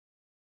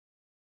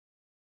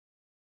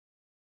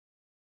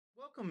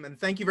Welcome, and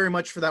thank you very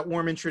much for that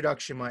warm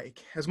introduction,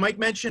 Mike. As Mike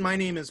mentioned, my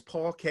name is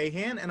Paul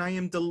Kahan, and I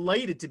am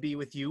delighted to be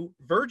with you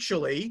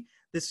virtually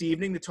this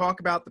evening to talk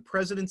about the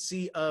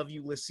presidency of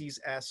Ulysses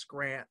S.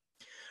 Grant.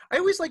 I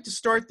always like to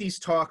start these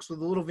talks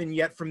with a little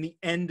vignette from the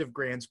end of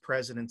Grant's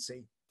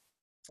presidency.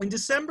 In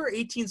December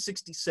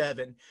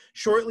 1867,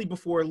 shortly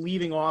before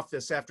leaving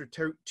office after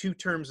two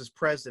terms as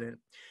president,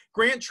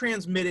 Grant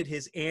transmitted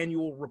his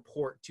annual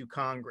report to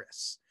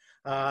Congress.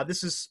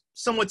 This is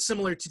somewhat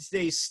similar to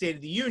today's State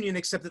of the Union,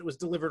 except that it was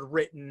delivered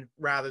written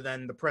rather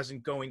than the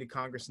president going to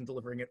Congress and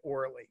delivering it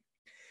orally.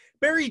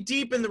 Buried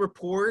deep in the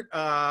report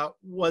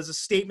was a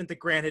statement that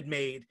Grant had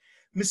made.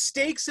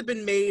 Mistakes have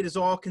been made, as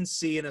all can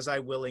see, and as I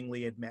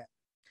willingly admit.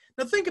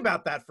 Now think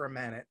about that for a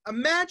minute.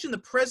 Imagine the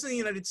President of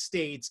the United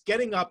States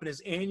getting up in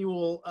his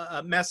annual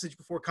message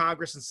before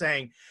Congress and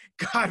saying,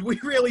 God, we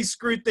really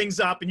screwed things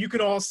up, and you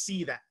can all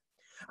see that.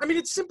 I mean,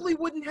 it simply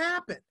wouldn't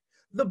happen.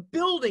 The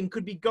building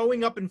could be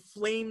going up in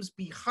flames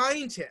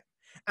behind him.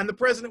 And the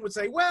president would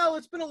say, well,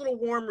 it's been a little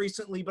warm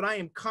recently, but I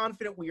am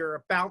confident we are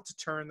about to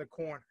turn the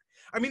corner.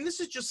 I mean, this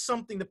is just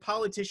something that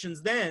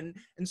politicians then,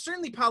 and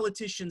certainly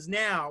politicians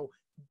now,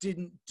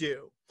 didn't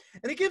do.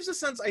 And it gives a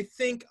sense, I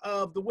think,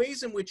 of the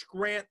ways in which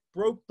Grant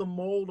broke the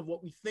mold of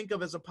what we think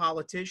of as a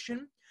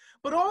politician,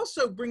 but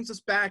also brings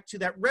us back to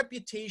that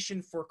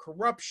reputation for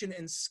corruption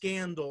and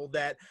scandal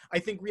that I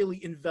think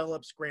really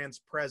envelops Grant's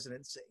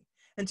presidency.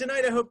 And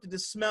tonight I hope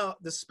to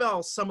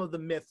dispel some of the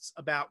myths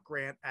about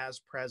Grant as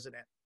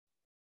president.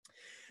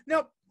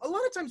 Now, a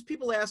lot of times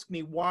people ask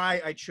me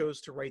why I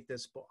chose to write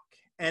this book.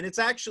 And it's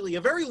actually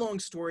a very long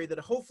story that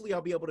hopefully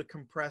I'll be able to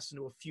compress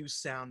into a few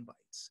sound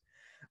bites.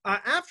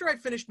 After I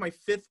finished my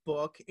fifth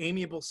book,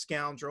 Amiable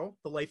Scoundrel,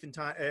 The Life and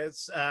Time,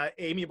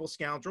 Amiable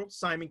Scoundrel,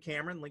 Simon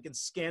Cameron,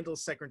 Lincoln's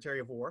Scandalous Secretary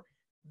of War,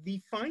 the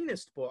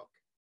finest book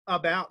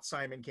about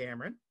Simon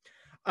Cameron,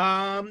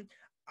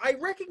 I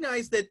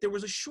recognized that there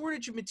was a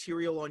shortage of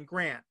material on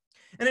Grant.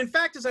 And in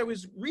fact, as I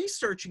was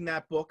researching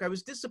that book, I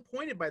was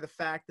disappointed by the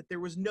fact that there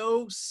was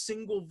no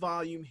single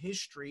volume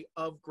history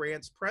of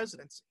Grant's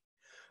presidency.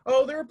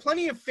 Oh, there are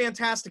plenty of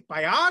fantastic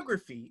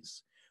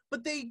biographies,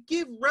 but they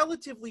give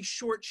relatively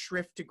short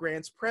shrift to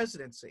Grant's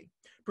presidency,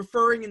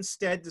 preferring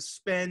instead to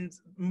spend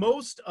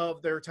most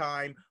of their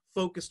time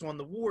focused on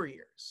the war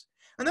years.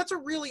 And that's a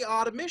really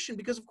odd omission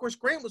because, of course,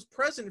 Grant was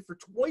president for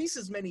twice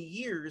as many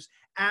years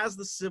as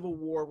the Civil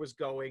War was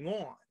going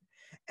on.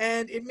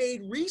 And it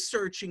made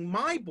researching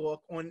my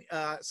book on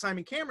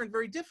Simon Cameron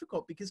very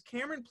difficult because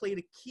Cameron played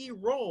a key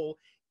role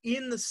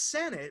in the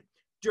Senate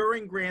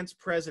during Grant's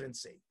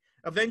presidency,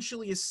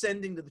 eventually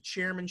ascending to the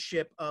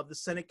chairmanship of the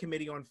Senate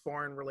Committee on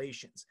Foreign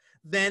Relations,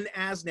 then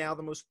as now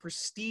the most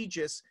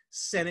prestigious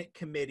Senate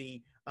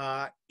committee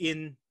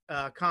in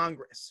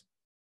Congress.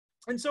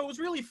 And so it was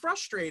really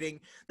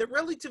frustrating that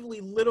relatively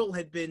little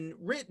had been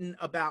written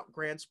about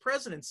Grant's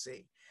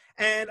presidency.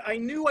 And I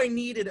knew I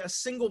needed a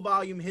single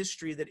volume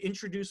history that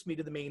introduced me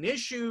to the main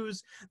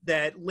issues,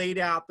 that laid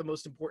out the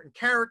most important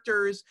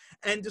characters,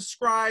 and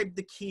described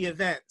the key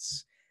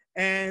events.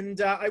 And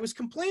I was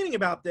complaining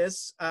about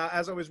this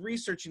as I was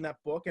researching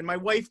that book, and my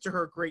wife, to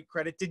her great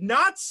credit, did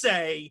not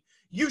say,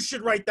 you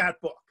should write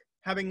that book,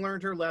 having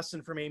learned her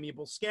lesson from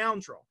Amiable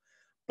Scoundrel.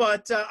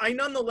 But I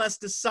nonetheless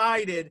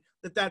decided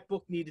that that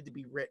book needed to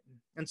be written.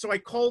 And so I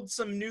culled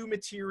some new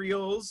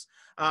materials,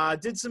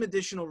 did some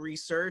additional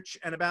research,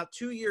 and about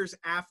 2 years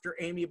after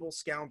Amiable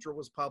Scoundrel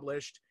was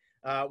published,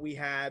 we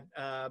had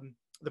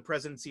the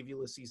presidency of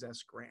Ulysses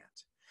S.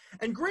 Grant.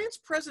 And Grant's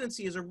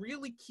presidency is a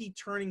really key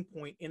turning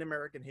point in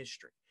American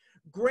history.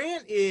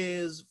 Grant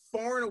is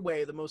far and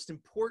away the most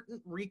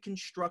important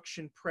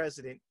Reconstruction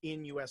president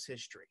in U.S.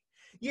 history.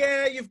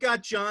 Yeah, you've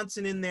got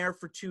Johnson in there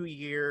for 2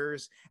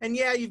 years, and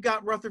yeah, you've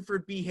got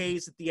Rutherford B.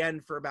 Hayes at the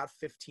end for about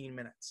 15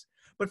 minutes.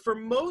 But for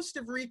most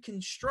of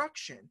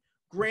Reconstruction,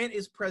 Grant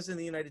is president of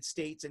the United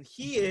States, and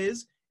he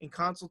is, in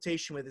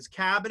consultation with his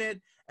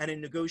cabinet and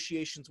in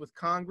negotiations with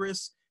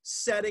Congress,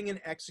 setting and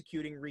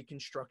executing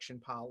Reconstruction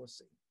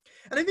policy.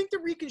 And I think the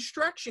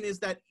Reconstruction is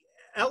that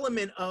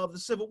element of the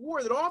Civil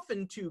War that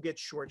often, too,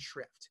 gets short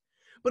shrift.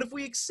 But if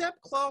we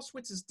accept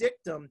Clausewitz's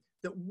dictum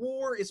that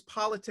war is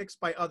politics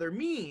by other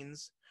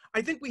means,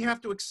 I think we have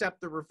to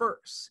accept the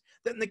reverse.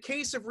 That in the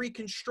case of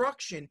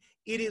Reconstruction,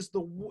 it is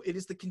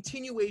the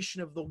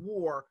continuation of the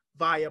war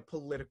via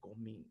political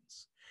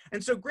means.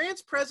 And so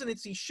Grant's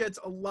presidency sheds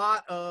a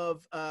lot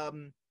of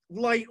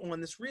light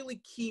on this really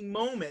key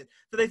moment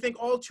that I think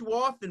all too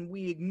often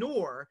we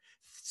ignore,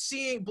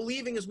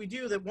 believing as we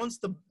do that once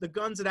the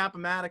guns at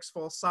Appomattox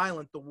fall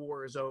silent, the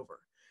war is over.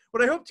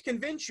 What I hope to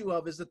convince you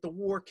of is that the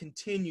war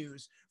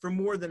continues for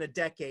more than a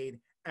decade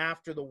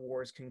after the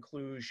war's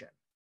conclusion.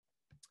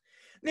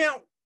 Now,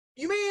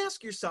 you may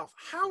ask yourself,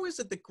 how is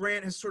it that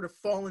Grant has sort of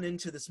fallen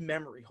into this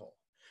memory hole?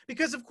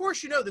 Because, of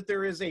course, you know that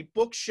there is a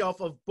bookshelf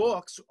of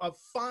books, of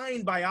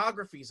fine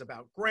biographies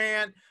about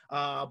Grant,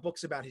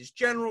 books about his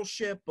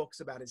generalship, books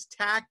about his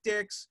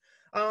tactics,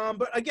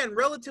 but again,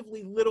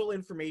 relatively little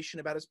information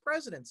about his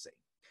presidency.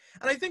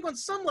 And I think on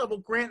some level,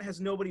 Grant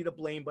has nobody to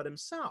blame but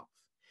himself.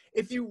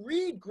 If you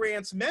read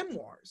Grant's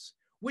memoirs,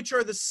 which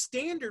are the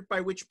standard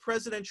by which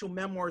presidential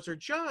memoirs are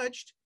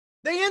judged,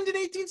 they end in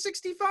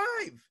 1865.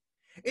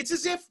 It's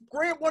as if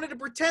Grant wanted to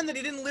pretend that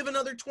he didn't live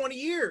another 20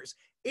 years,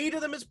 8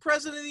 of them as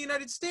president of the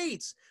United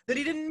States, that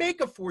he didn't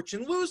make a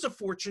fortune, lose a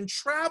fortune,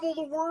 travel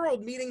the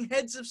world, meeting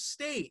heads of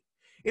state.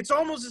 It's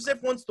almost as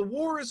if once the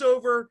war is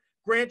over,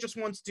 Grant just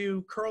wants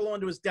to curl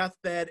onto his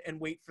deathbed and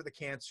wait for the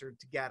cancer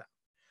to get him.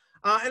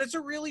 And it's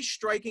a really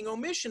striking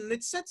omission, and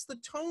it sets the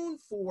tone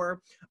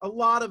for a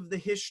lot of the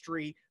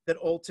history that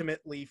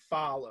ultimately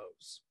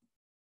follows.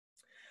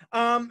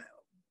 And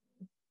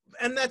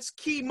that's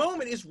key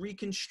moment is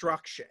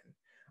Reconstruction.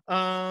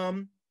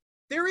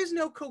 There is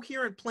no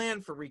coherent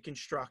plan for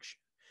Reconstruction.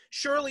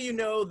 Surely you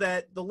know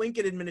that the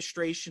Lincoln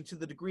administration, to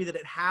the degree that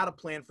it had a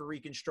plan for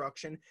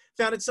Reconstruction,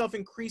 found itself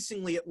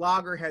increasingly at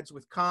loggerheads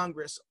with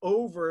Congress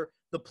over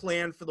the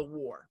plan for the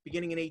war,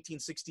 beginning in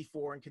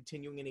 1864 and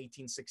continuing in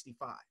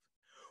 1865.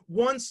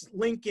 Once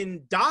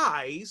Lincoln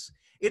dies,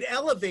 it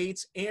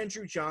elevates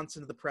Andrew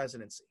Johnson to the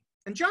presidency.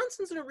 And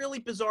Johnson's in a really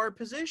bizarre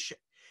position.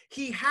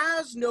 He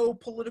has no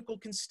political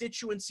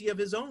constituency of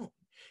his own.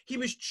 He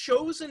was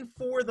chosen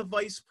for the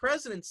vice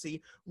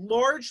presidency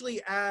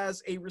largely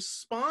as a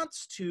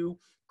response to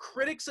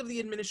critics of the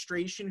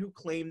administration who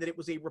claimed that it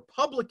was a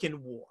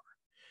Republican war.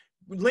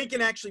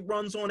 Lincoln actually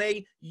runs on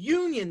a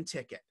Union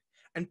ticket,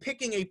 and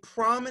picking a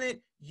prominent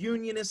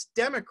Unionist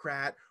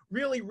Democrat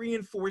really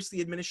reinforced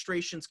the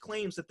administration's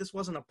claims that this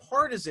wasn't a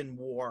partisan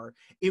war,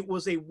 it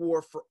was a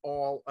war for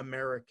all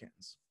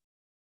Americans.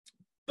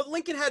 But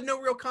Lincoln had no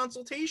real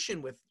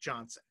consultation with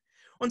Johnson.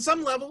 On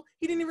some level,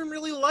 he didn't even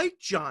really like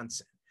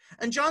Johnson.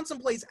 And Johnson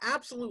plays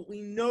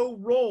absolutely no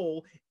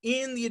role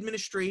in the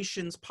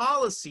administration's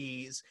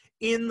policies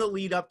in the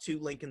lead up to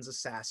Lincoln's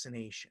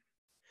assassination.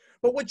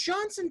 But what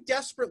Johnson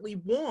desperately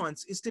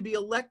wants is to be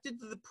elected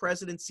to the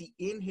presidency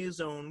in his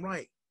own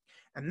right.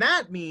 And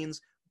that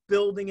means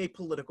building a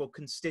political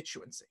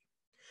constituency.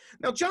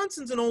 Now,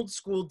 Johnson's an old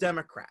school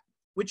Democrat,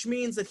 which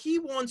means that he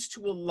wants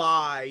to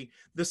ally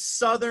the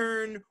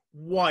Southern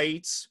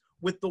whites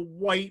with the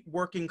white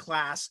working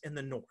class in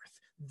the North.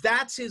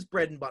 That's his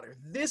bread and butter.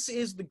 This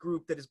is the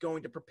group that is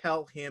going to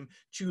propel him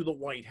to the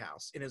White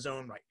House in his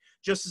own right,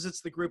 just as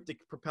it's the group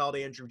that propelled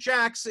Andrew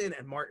Jackson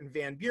and Martin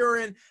Van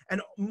Buren and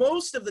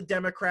most of the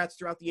Democrats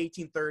throughout the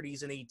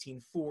 1830s and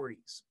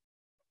 1840s.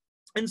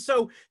 And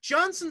so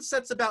Johnson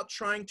sets about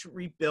trying to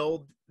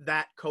rebuild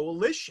that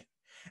coalition.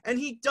 And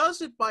he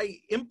does it by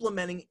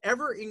implementing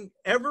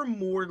ever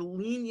more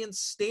lenient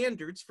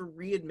standards for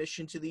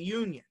readmission to the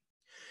Union.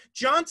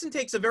 Johnson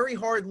takes a very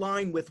hard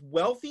line with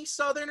wealthy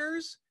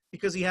Southerners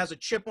because he has a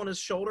chip on his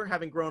shoulder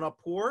having grown up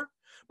poor.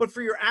 But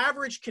for your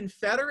average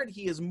Confederate,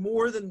 he is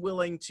more than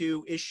willing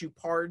to issue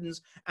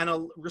pardons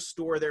and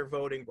restore their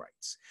voting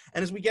rights.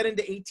 And as we get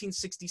into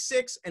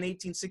 1866 and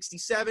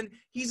 1867,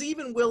 he's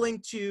even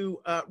willing to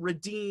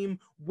redeem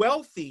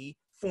wealthy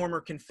former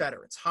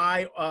Confederates,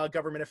 high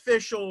government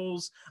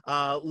officials,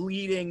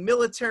 leading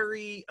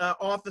military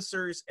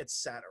officers,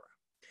 etc.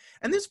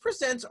 And this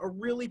presents a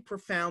really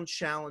profound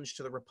challenge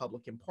to the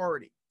Republican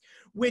Party,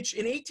 which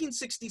in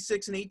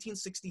 1866 and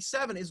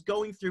 1867 is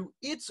going through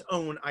its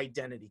own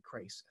identity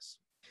crisis.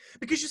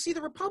 Because you see,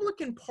 the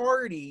Republican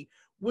Party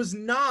was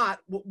not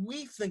what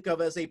we think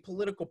of as a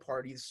political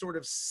party, sort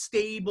of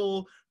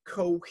stable,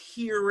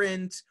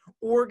 coherent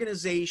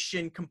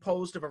organization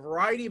composed of a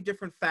variety of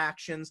different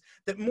factions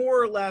that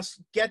more or less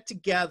get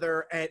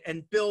together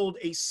and build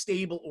a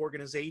stable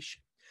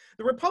organization.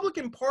 The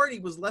Republican Party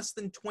was less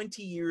than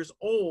 20 years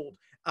old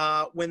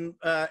when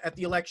at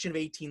the election of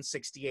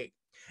 1868.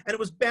 And it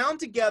was bound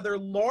together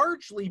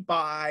largely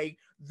by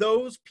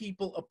those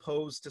people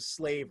opposed to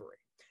slavery.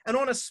 And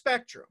on a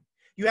spectrum,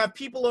 you have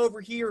people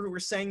over here who were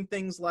saying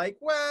things like,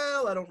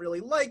 well, I don't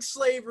really like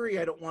slavery,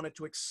 I don't want it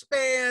to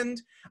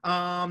expand,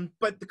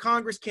 but the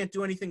Congress can't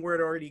do anything where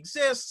it already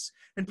exists.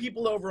 And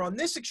people over on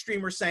this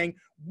extreme are saying,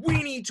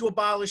 we need to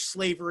abolish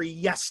slavery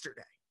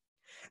yesterday.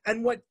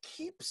 And what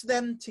keeps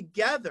them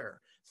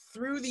together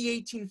through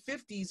the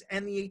 1850s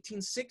and the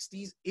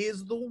 1860s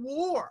is the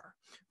war.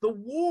 The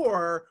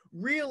war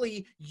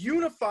really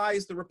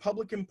unifies the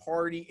Republican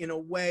Party in a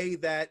way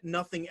that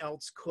nothing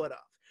else could have,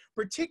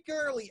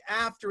 particularly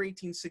after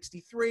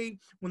 1863,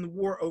 when the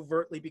war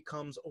overtly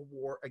becomes a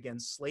war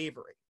against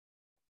slavery.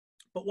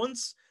 But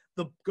once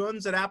the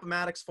guns at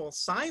Appomattox fall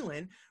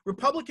silent,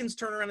 Republicans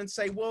turn around and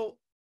say, well,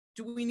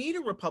 do we need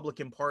a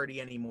Republican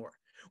Party anymore?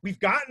 We've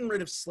gotten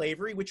rid of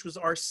slavery, which was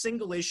our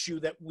single issue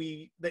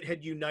that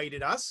had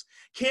united us.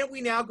 Can't we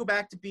now go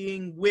back to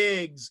being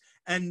Whigs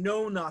and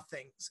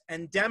Know-Nothings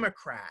and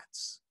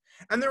Democrats?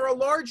 And there are a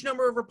large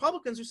number of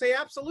Republicans who say,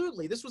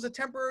 absolutely, this was a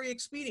temporary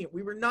expedient.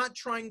 We were not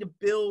trying to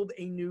build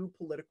a new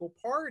political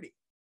party.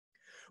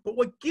 But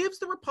what gives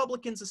the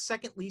Republicans a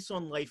second lease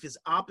on life is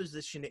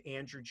opposition to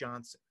Andrew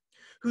Johnson,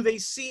 who they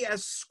see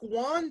as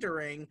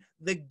squandering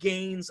the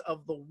gains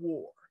of the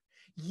war.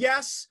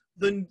 Yes,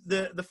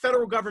 the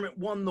federal government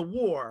won the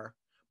war,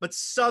 but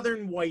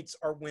Southern whites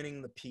are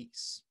winning the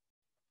peace.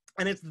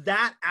 And it's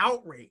that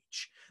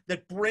outrage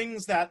that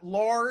brings that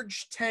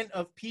large tent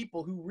of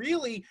people who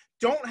really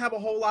don't have a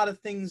whole lot of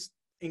things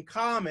in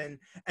common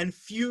and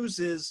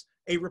fuses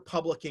a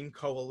Republican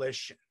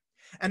coalition.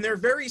 And they're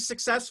very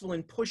successful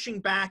in pushing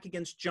back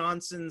against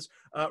Johnson's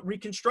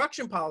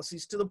Reconstruction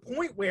policies, to the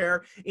point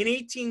where in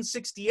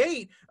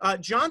 1868,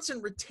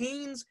 Johnson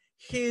retains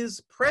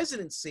his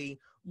presidency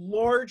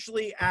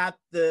largely at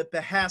the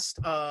behest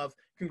of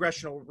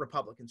congressional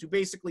Republicans, who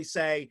basically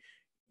say,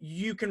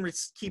 you can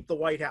keep the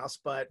White House,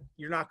 but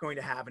you're not going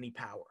to have any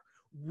power.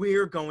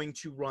 We're going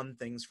to run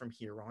things from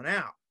here on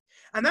out.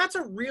 And that's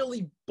a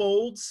really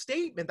bold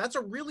statement. That's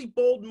a really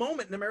bold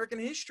moment in American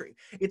history.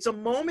 It's a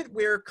moment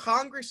where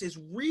Congress is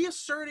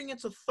reasserting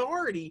its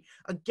authority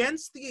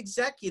against the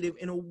executive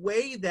in a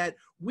way that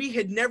we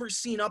had never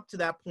seen up to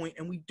that point,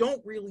 and we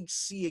don't really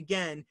see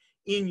again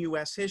in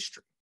U.S.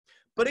 history.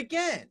 But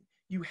again,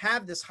 you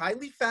have this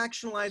highly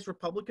factionalized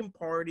Republican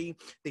Party.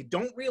 They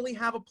don't really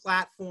have a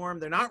platform.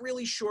 They're not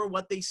really sure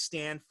what they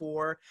stand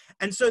for.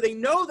 And so they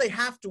know they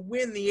have to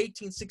win the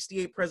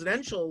 1868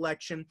 presidential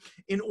election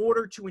in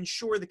order to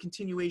ensure the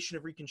continuation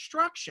of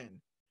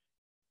Reconstruction.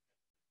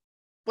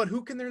 But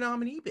who can their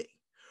nominee be?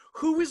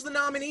 Who is the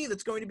nominee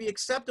that's going to be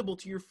acceptable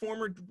to your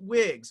former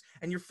Whigs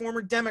and your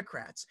former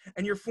Democrats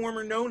and your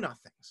former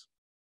know-nothings?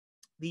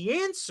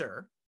 The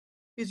answer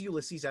is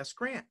Ulysses S.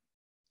 Grant.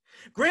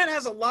 Grant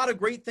has a lot of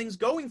great things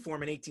going for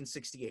him in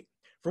 1868.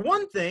 For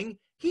one thing,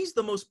 he's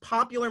the most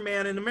popular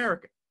man in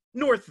America,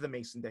 north of the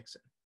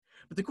Mason-Dixon.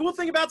 But the cool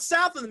thing about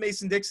south of the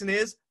Mason-Dixon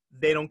is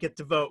they don't get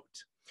to vote.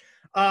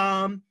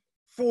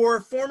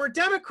 For former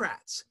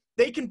Democrats,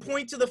 they can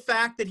point to the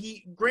fact that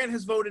Grant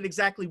has voted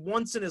exactly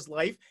once in his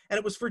life, and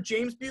it was for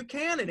James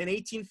Buchanan in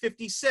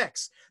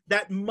 1856,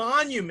 that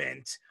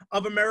monument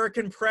of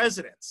American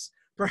presidents,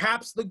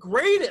 perhaps the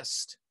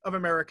greatest of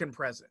American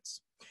presidents.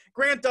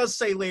 Grant does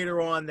say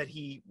later on that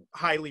he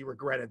highly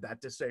regretted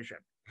that decision.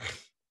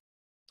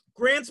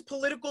 Grant's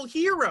political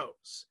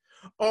heroes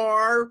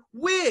are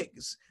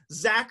Whigs,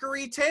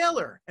 Zachary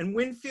Taylor and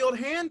Winfield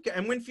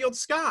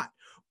Scott,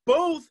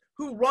 both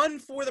who run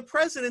for the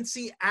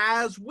presidency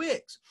as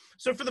Whigs.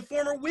 So for the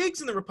former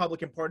Whigs in the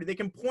Republican Party, they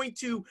can point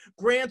to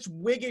Grant's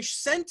Whiggish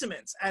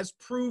sentiments as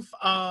proof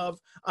of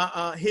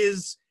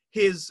his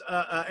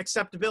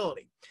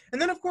acceptability.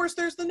 And then, of course,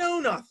 there's the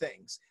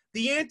know-nothings,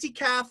 the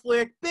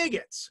anti-Catholic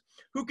bigots,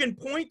 who can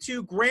point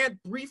to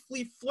Grant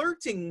briefly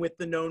flirting with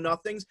the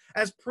know-nothings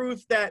as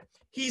proof that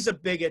he's a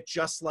bigot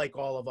just like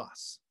all of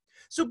us.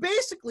 So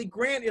basically,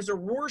 Grant is a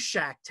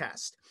Rorschach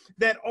test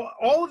that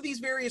all of these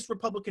various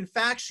Republican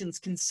factions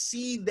can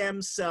see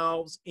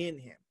themselves in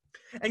him.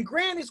 And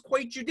Grant is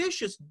quite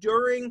judicious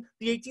during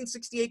the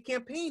 1868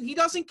 campaign. He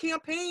doesn't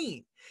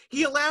campaign.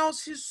 He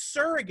allows his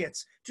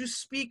surrogates to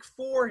speak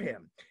for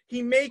him.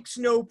 He makes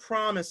no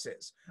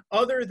promises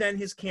other than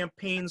his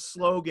campaign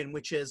slogan,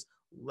 which is,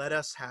 "Let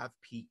us have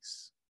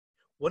peace."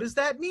 What does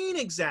that mean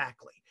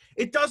exactly?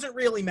 It doesn't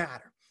really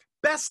matter.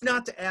 Best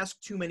not to ask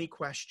too many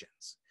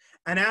questions.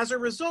 And as a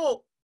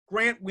result,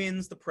 Grant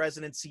wins the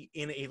presidency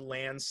in a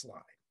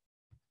landslide.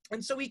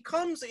 And so he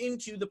comes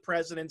into the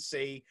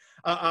presidency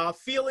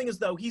feeling as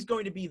though he's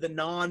going to be the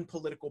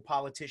non-political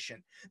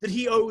politician, that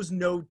he owes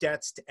no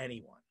debts to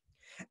anyone.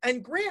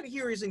 And Grant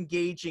here is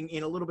engaging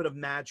in a little bit of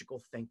magical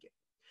thinking.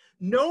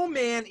 No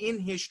man in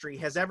history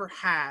has ever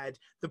had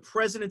the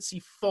presidency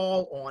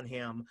fall on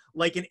him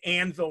like an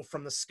anvil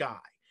from the sky.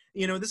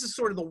 You know, this is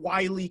sort of the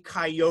Wile E.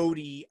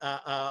 Coyote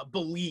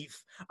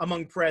belief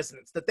among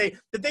presidents, that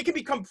they can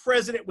become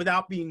president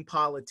without being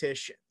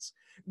politicians.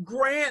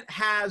 Grant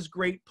has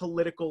great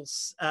political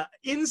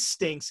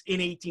instincts in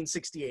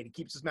 1868. He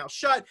keeps his mouth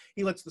shut.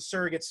 He lets the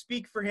surrogates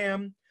speak for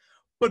him.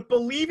 But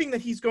believing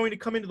that he's going to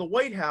come into the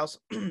White House,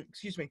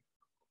 excuse me,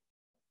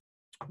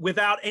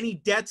 without any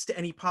debts to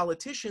any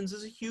politicians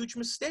is a huge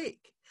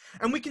mistake.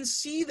 And we can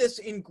see this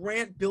in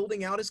Grant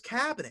building out his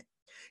cabinet.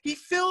 He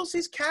fills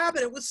his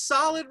cabinet with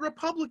solid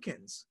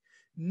Republicans,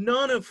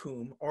 none of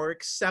whom are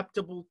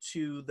acceptable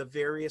to the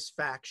various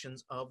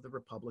factions of the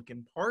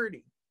Republican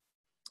Party.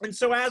 And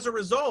so as a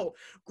result,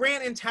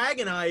 Grant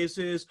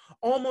antagonizes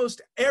almost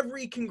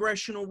every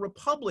congressional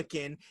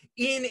Republican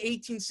in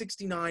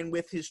 1869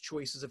 with his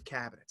choices of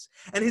cabinets.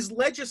 And his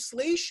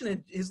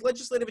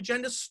legislative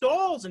agenda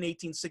stalls in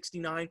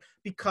 1869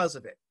 because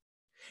of it.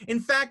 In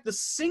fact, the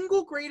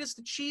single greatest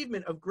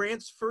achievement of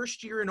Grant's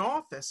first year in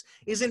office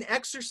is an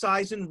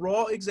exercise in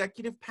raw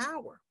executive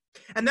power.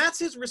 And that's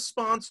his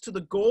response to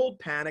the gold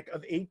panic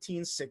of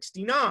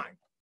 1869.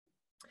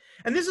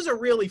 And this is a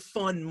really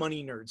fun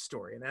money nerd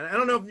story. And I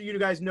don't know if you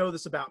guys know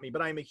this about me,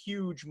 but I'm a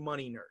huge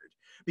money nerd.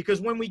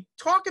 Because when we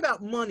talk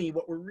about money,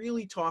 what we're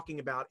really talking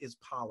about is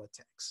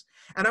politics.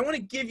 And I want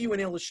to give you an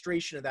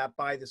illustration of that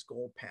by this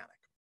gold panic.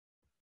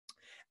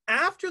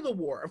 After the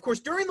war, of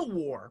course, during the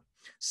war,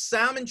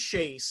 Salmon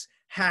Chase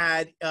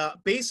had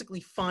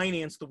basically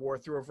financed the war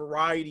through a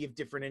variety of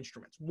different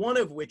instruments, one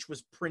of which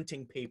was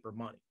printing paper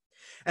money.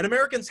 And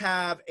Americans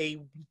have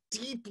a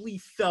deeply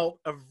felt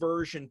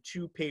aversion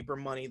to paper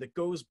money that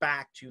goes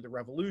back to the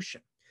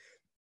Revolution.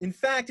 In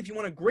fact, if you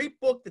want a great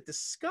book that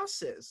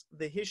discusses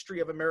the history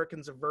of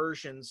Americans'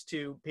 aversions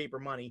to paper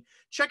money,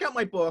 check out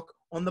my book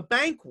on the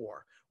bank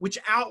war, which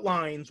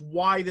outlines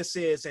why this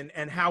is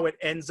and how it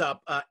ends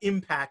up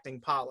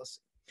impacting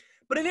policy.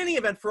 But in any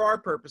event, for our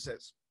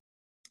purposes,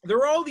 there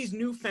are all these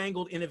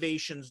newfangled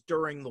innovations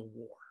during the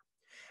war.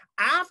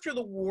 After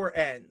the war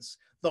ends,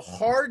 the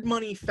hard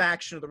money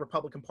faction of the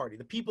Republican Party,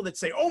 the people that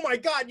say, oh my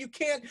God, you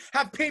can't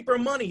have paper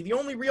money, the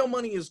only real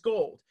money is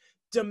gold,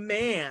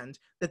 demand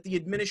that the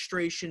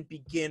administration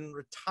begin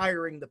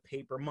retiring the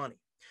paper money.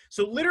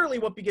 So literally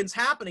what begins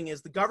happening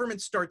is the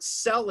government starts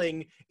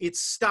selling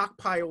its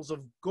stockpiles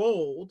of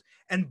gold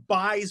and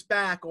buys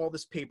back all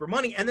this paper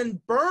money and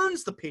then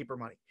burns the paper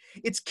money.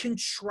 It's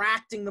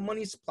contracting the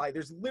money supply.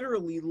 There's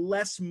literally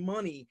less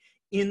money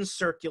in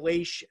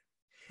circulation.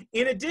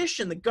 In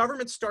addition, the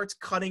government starts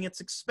cutting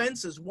its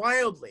expenses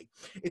wildly.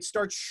 It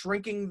starts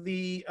shrinking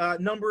the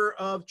number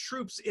of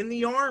troops in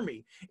the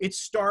army. It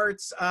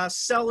starts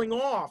selling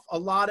off a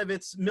lot of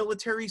its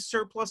military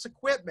surplus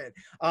equipment.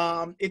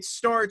 It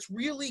starts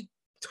really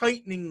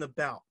tightening the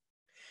belt.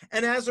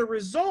 And as a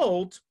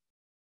result,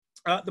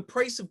 the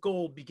price of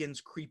gold begins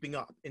creeping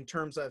up in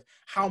terms of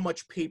how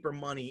much paper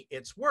money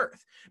it's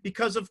worth.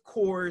 Because, of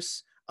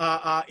course,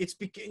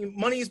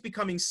 money is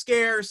becoming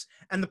scarce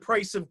and the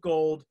price of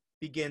gold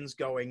begins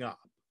going up.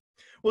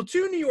 Well,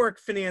 two New York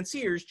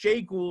financiers,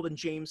 Jay Gould and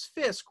James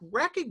Fisk,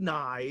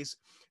 recognize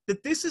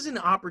that this is an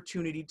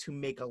opportunity to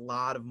make a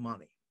lot of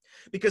money.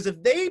 Because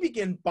if they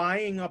begin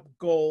buying up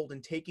gold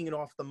and taking it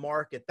off the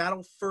market,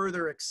 that'll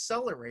further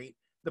accelerate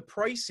the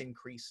price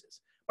increases.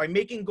 By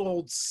making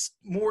gold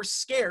more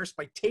scarce,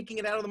 by taking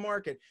it out of the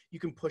market, you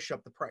can push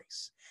up the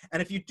price.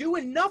 And if you do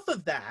enough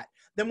of that,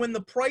 then when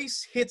the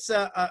price hits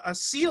a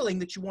ceiling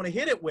that you want to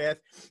hit it with,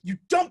 you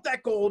dump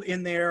that gold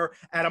in there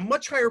at a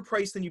much higher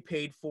price than you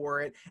paid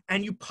for it,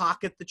 and you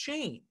pocket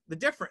the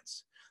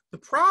difference. The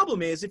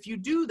problem is, if you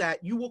do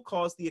that, you will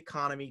cause the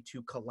economy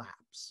to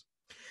collapse.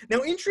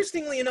 Now,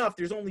 interestingly enough,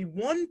 there's only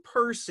one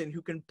person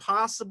who can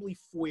possibly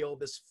foil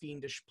this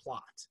fiendish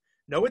plot.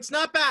 No, it's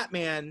not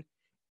Batman.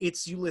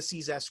 It's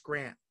Ulysses S.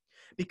 Grant.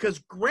 Because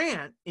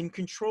Grant, in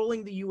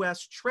controlling the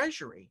U.S.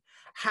 Treasury,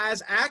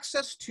 has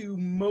access to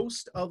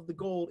most of the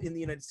gold in the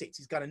United States.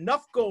 He's got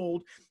enough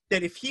gold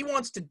that if he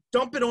wants to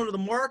dump it onto the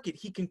market,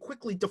 he can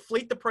quickly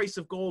deflate the price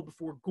of gold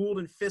before Gould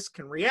and Fisk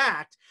can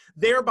react,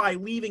 thereby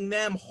leaving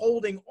them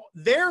holding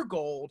their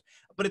gold,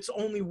 but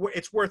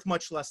it's worth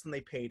much less than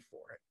they paid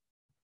for it.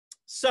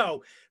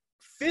 So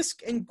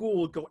Fisk and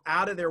Gould go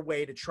out of their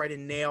way to try to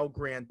nail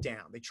Grant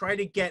down. They try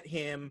to get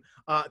him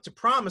to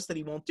promise that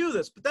he won't do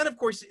this. But then, of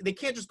course, they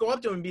can't just go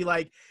up to him and be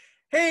like,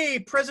 hey,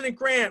 President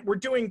Grant, we're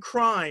doing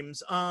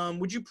crimes.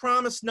 Would you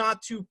promise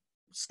not to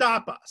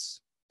stop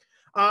us?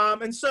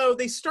 And so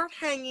they start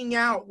hanging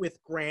out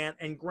with Grant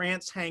and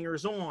Grant's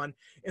hangers-on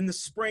in the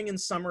spring and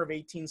summer of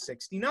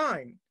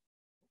 1869.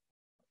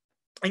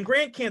 And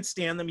Grant can't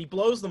stand them. He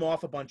blows them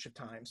off a bunch of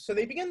times. So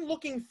they begin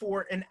looking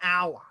for an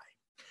ally.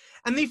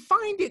 And they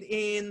find it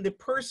in the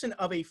person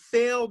of a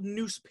failed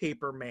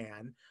newspaper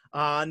man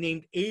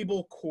named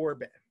Abel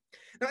Corbin.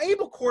 Now,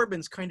 Abel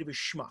Corbin's kind of a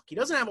schmuck. He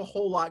doesn't have a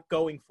whole lot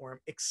going for him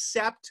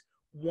except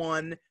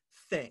one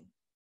thing.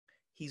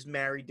 He's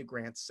married to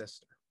Grant's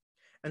sister.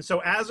 And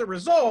so as a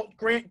result,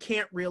 Grant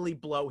can't really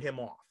blow him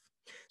off.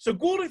 So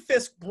Gould and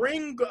Fisk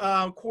bring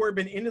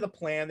Corbin into the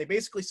plan. They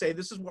basically say,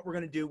 this is what we're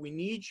going to do. We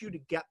need you to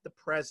get the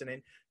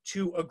president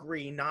to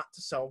agree not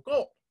to sell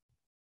gold.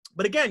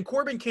 But again,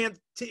 Corbin can't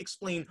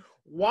explain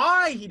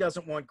why he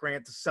doesn't want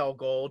Grant to sell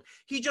gold.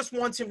 He just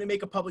wants him to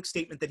make a public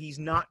statement that he's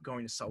not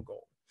going to sell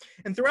gold.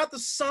 And throughout the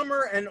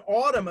summer and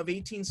autumn of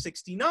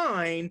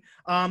 1869,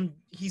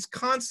 he's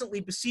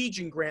constantly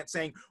besieging Grant,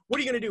 saying, what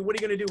are you going to do? What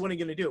are you going to do? What are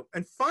you going to do?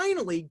 And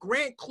finally,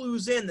 Grant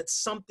clues in that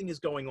something is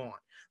going on.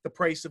 The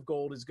price of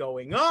gold is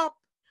going up.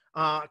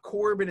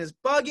 Corbin is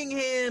bugging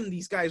him.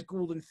 These guys,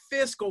 Gould and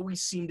Fisk,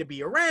 always seem to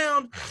be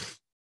around.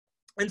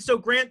 And so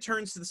Grant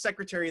turns to the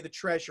Secretary of the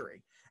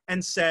Treasury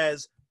and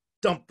says,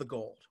 dump the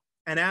gold.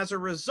 And as a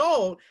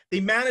result, they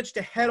managed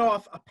to head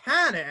off a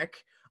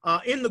panic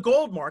in the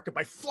gold market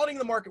by flooding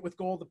the market with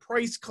gold. The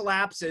price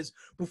collapses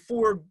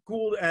before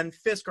Gould and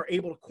Fisk are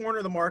able to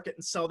corner the market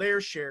and sell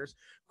their shares.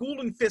 Gould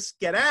and Fisk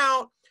get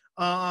out,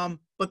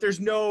 but there's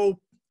no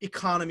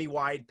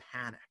economy-wide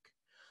panic.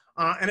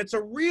 And it's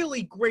a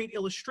really great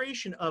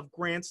illustration of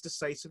Grant's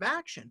decisive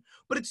action.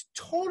 But it's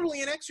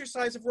totally an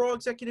exercise of raw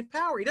executive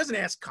power. He doesn't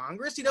ask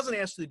Congress. He doesn't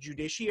ask the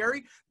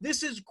judiciary.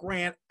 This is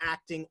Grant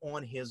acting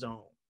on his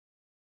own.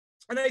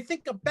 And I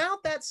think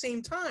about that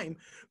same time,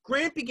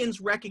 Grant begins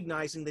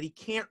recognizing that he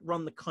can't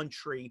run the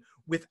country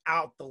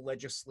without the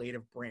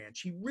legislative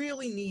branch. He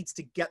really needs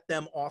to get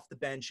them off the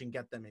bench and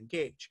get them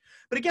engaged.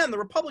 But again, the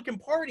Republican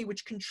Party,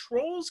 which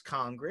controls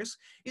Congress,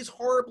 is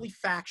horribly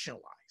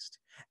factionalized.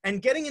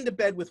 And getting into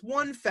bed with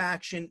one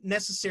faction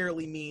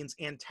necessarily means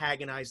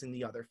antagonizing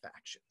the other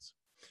factions.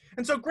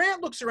 And so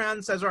Grant looks around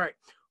and says, all right,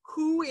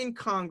 who in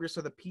Congress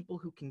are the people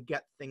who can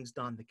get things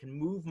done, that can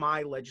move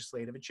my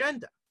legislative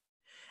agenda?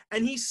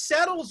 And he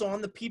settles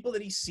on the people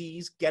that he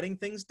sees getting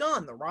things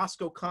done, the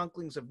Roscoe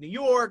Conklings of New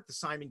York, the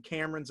Simon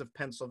Camerons of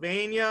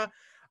Pennsylvania.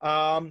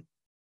 And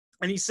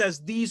he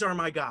says, these are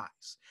my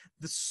guys,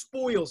 the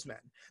spoils men,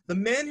 the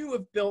men who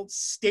have built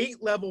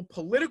state-level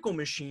political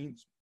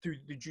machines through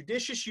the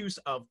judicious use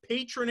of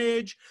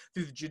patronage,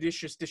 through the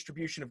judicious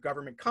distribution of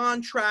government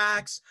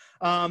contracts.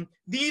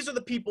 These are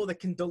the people that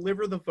can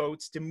deliver the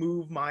votes to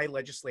move my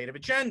legislative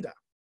agenda.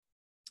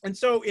 And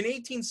so in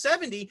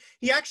 1870,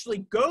 he actually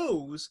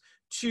goes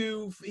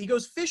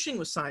fishing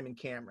with Simon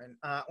Cameron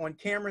on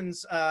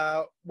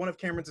one of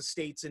Cameron's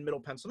estates in Middle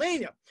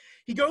Pennsylvania.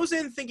 He goes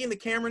in thinking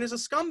that Cameron is a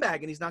scumbag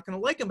and he's not going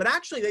to like him, but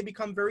actually they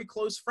become very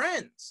close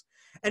friends.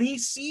 And he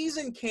sees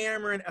in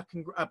Cameron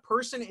a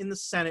person in the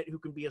Senate who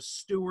can be a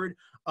steward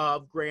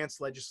of Grant's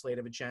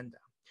legislative agenda.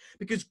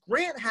 Because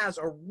Grant has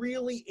a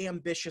really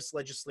ambitious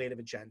legislative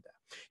agenda.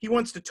 He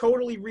wants to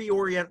totally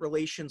reorient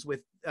relations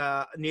with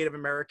Native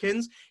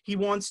Americans. He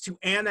wants to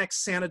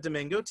annex Santo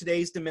Domingo,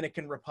 today's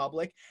Dominican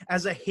Republic,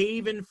 as a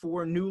haven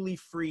for newly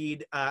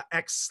freed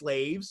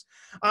ex-slaves.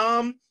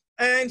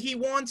 And he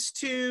wants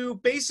to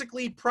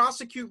basically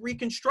prosecute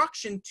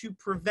Reconstruction to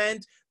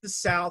prevent the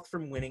South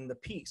from winning the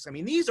peace. I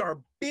mean, these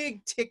are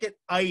big ticket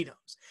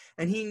items,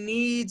 and he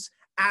needs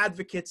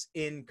advocates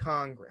in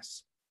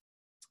Congress.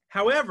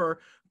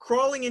 However,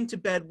 crawling into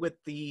bed with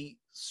the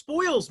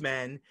spoils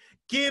men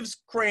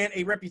gives Grant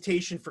a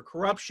reputation for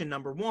corruption,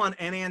 number one,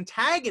 and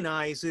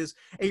antagonizes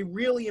a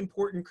really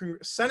important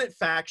Senate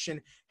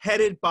faction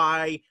headed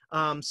by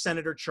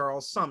Senator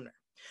Charles Sumner.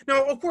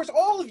 Now, of course,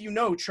 all of you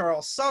know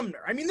Charles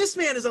Sumner. I mean, this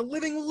man is a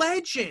living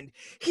legend.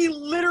 He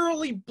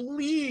literally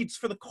bleeds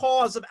for the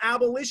cause of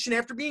abolition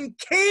after being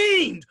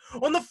caned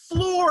on the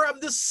floor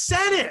of the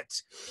Senate.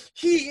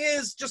 He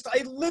is just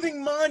a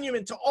living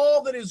monument to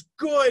all that is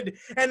good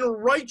and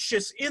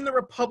righteous in the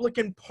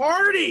Republican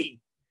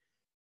Party.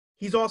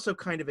 He's also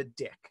kind of a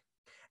dick.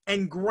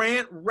 And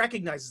Grant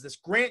recognizes this.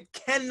 Grant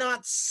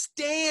cannot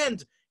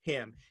stand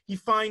him. He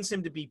finds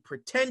him to be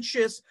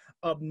pretentious,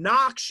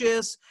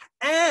 obnoxious,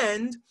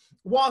 and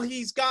while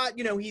he's got,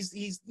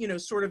 he's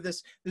sort of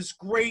this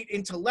great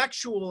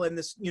intellectual and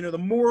this, the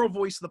moral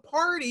voice of the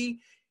party,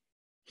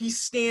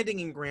 he's standing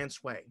in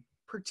Grant's way,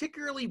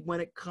 particularly when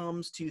it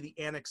comes to the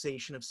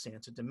annexation of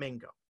Santo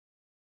Domingo.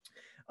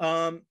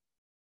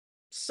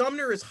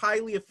 Sumner is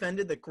highly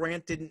offended that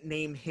Grant didn't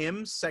name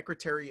him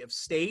Secretary of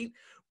State,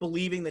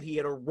 believing that he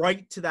had a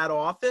right to that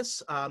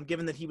office,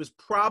 given that he was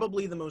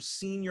probably the most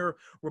senior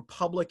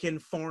Republican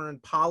foreign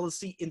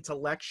policy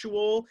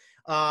intellectual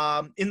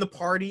in the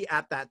party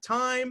at that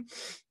time.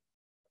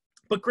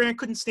 But Grant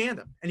couldn't stand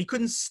him, and he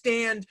couldn't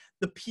stand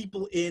the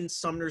people in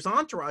Sumner's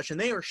entourage, and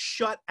they are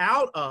shut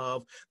out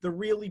of the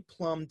really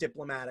plum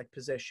diplomatic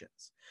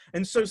positions.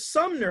 And so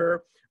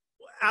Sumner,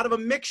 out of a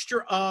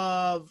mixture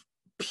of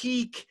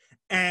pique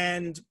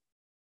and,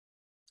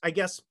 I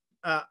guess,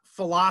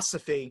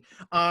 philosophy,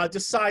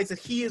 decides that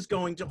he is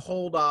going to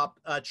hold up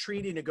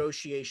treaty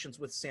negotiations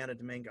with Santo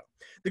Domingo.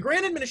 The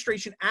Grant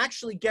administration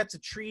actually gets a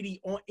treaty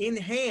in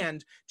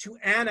hand to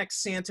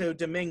annex Santo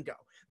Domingo.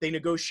 They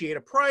negotiate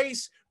a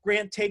price.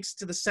 Grant takes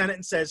to the Senate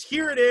and says,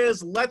 here it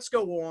is, let's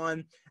go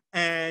on.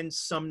 And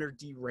Sumner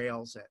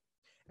derails it.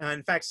 And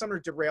in fact, Sumner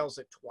derails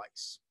it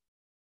twice.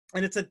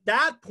 And it's at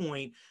that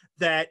point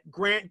that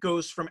Grant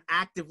goes from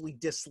actively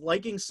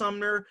disliking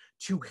Sumner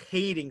to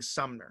hating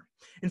Sumner.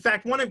 In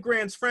fact, one of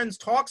Grant's friends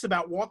talks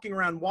about walking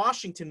around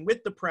Washington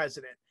with the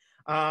president,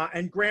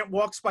 and Grant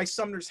walks by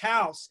Sumner's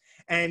house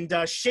and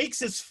shakes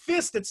his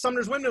fist at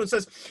Sumner's window and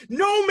says,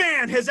 "No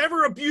man has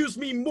ever abused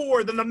me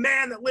more than the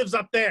man that lives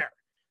up there."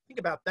 Think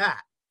about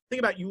that. Think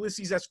about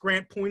Ulysses S.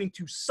 Grant pointing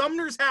to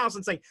Sumner's house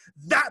and saying,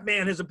 "That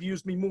man has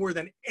abused me more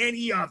than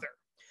any other."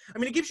 I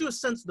mean, it gives you a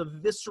sense of the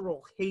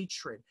visceral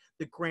hatred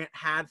that Grant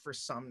had for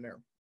Sumner.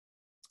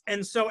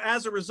 And so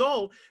as a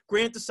result,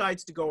 Grant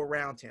decides to go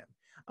around him.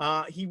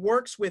 He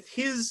works with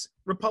his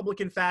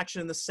Republican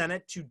faction in the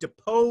Senate to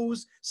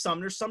depose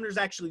Sumner. Sumner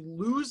actually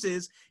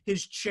loses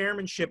his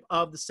chairmanship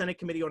of the Senate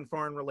Committee on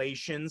Foreign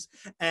Relations,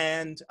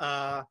 and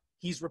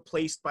he's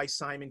replaced by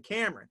Simon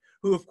Cameron,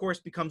 who, of course,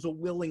 becomes a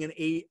willing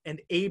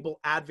and able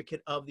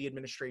advocate of the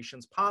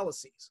administration's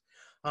policies.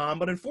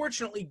 But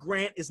unfortunately,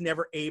 Grant is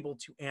never able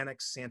to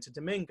annex Santo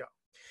Domingo.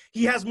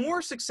 He has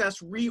more success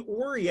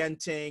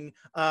reorienting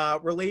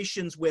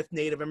relations with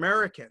Native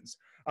Americans.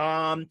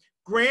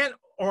 Grant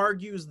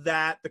argues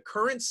that the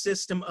current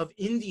system of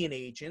Indian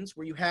agents,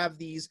 where you have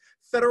these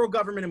federal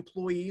government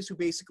employees who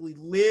basically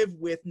live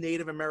with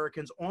Native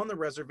Americans on the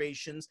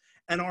reservations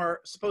and are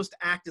supposed to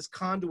act as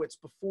conduits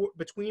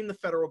between the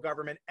federal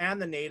government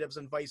and the natives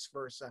and vice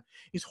versa,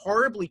 is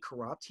horribly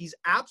corrupt. He's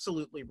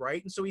absolutely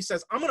right. And so he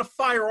says, I'm going to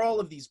fire all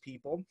of these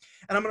people,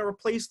 and I'm going to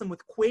replace them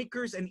with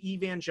Quakers and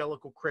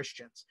evangelical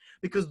Christians,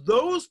 because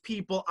those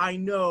people I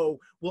know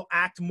will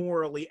act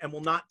morally and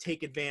will not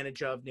take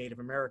advantage of Native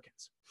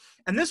Americans.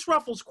 And this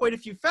ruffles quite a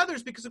few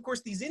feathers because, of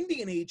course, these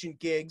Indian agent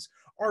gigs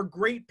are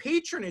great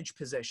patronage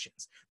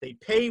positions. They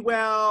pay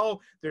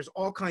well. There's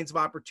all kinds of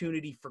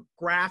opportunity for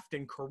graft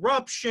and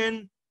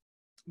corruption.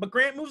 But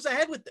Grant moves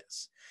ahead with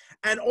this.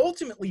 And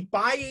ultimately, by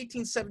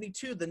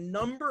 1872, the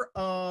number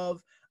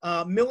of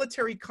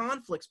military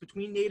conflicts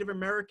between Native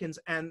Americans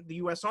and the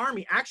U.S.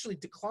 Army actually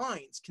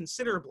declines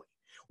considerably.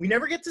 We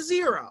never get to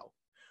zero,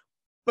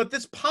 but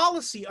this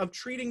policy of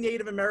treating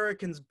Native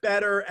Americans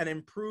better and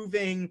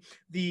improving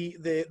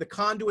the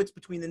conduits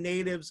between the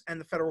natives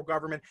and the federal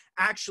government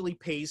actually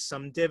pays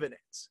some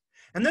dividends.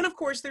 And then, of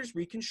course, there's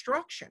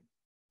Reconstruction.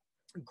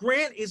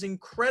 Grant is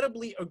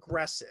incredibly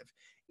aggressive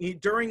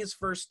during his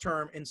first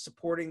term in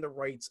supporting the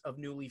rights of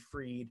newly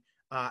freed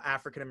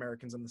African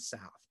Americans in the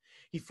South.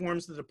 He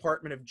forms the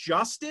Department of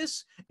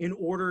Justice in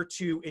order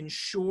to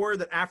ensure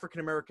that African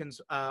Americans'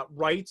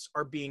 rights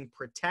are being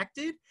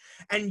protected,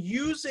 and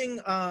using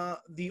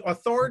the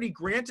authority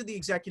granted the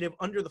executive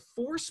under the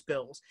Force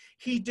Bills,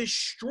 he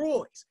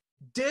destroys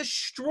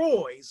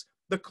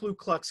the Ku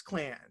Klux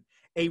Klan,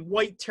 a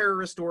white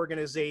terrorist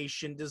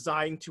organization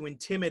designed to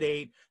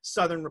intimidate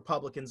Southern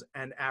Republicans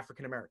and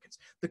African Americans.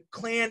 The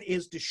Klan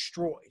is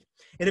destroyed.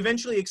 It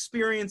eventually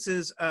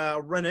experiences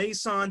a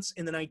renaissance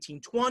in the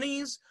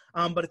 1920s,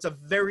 but it's a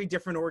very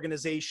different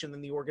organization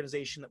than the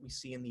organization that we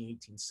see in the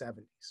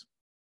 1870s.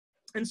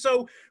 And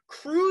so,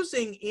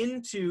 cruising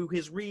into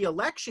his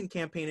re-election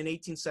campaign in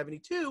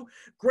 1872,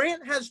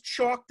 Grant has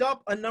chalked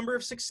up a number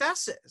of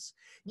successes.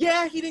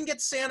 Yeah, he didn't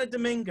get Santo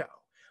Domingo,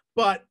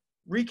 but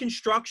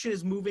Reconstruction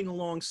is moving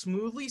along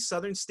smoothly.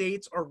 Southern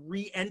states are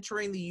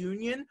re-entering the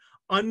Union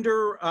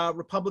under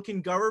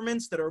Republican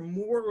governments that are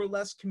more or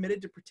less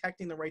committed to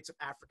protecting the rights of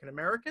African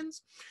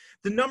Americans.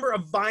 The number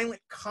of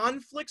violent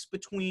conflicts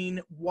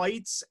between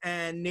whites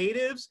and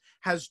natives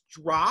has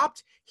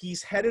dropped.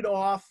 He's headed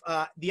off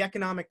the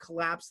economic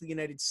collapse of the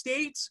United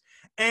States,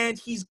 and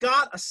he's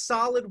got a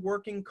solid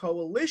working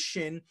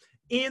coalition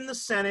in the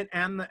Senate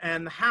and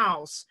the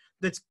House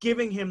that's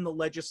giving him the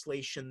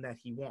legislation that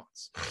he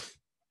wants.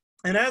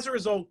 And as a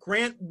result,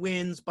 Grant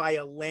wins by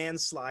a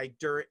landslide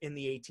in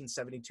the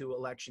 1872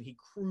 election. He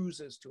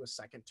cruises to a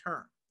second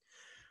term.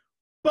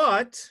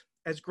 But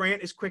as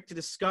Grant is quick to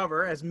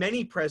discover, as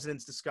many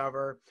presidents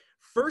discover,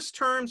 first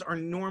terms are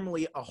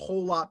normally a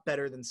whole lot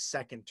better than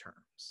second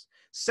terms.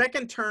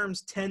 Second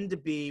terms tend to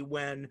be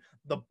when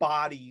the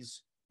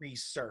bodies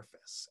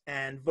resurface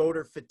and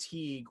voter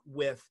fatigue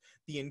with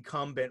the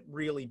incumbent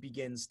really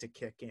begins to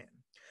kick in.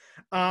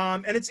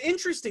 And it's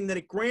interesting that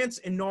at Grant's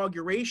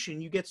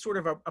inauguration, you get sort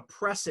of a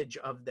presage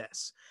of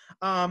this.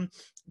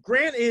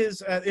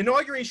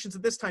 Inaugurations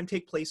at this time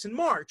take place in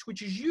March,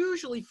 which is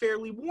usually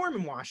fairly warm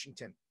in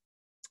Washington.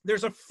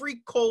 There's a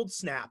freak cold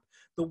snap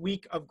the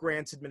week of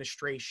Grant's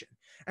administration.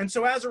 And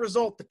so as a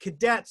result, the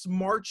cadets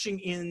marching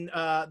in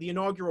the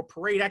inaugural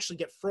parade actually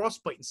get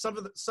frostbite, and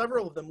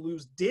several of them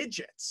lose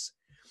digits.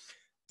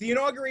 The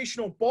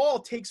inaugurational ball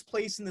takes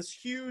place in this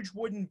huge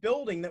wooden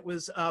building that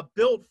was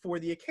built for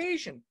the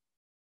occasion.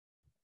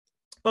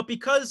 But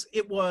because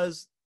it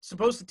was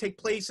supposed to take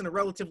place in a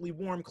relatively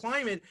warm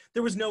climate,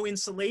 there was no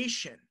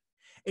insulation.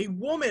 A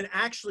woman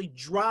actually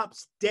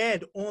drops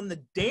dead on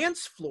the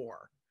dance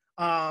floor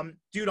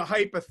due to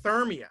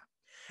hypothermia.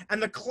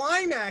 And the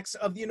climax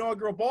of the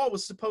inaugural ball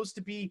was supposed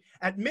to be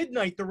at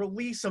midnight, the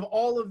release of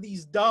all of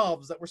these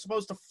doves that were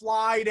supposed to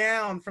fly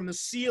down from the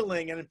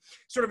ceiling and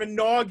sort of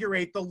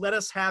inaugurate the Let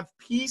Us Have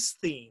Peace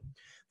theme.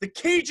 The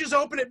cages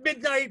open at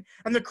midnight,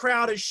 and the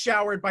crowd is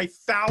showered by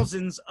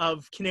thousands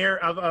of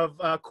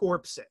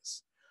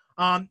corpses.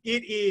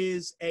 It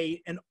is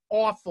an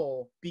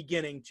awful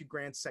beginning to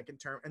Grant's second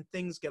term, and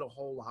things get a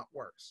whole lot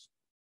worse.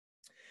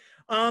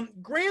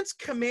 Grant's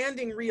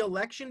commanding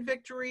re-election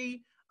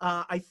victory,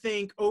 I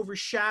think,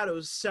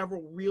 overshadows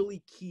several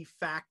really key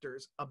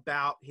factors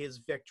about his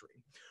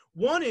victory.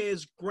 One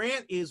is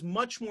Grant is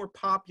much more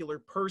popular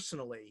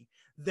personally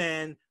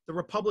than the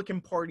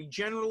Republican Party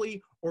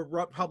generally or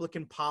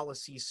Republican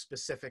policies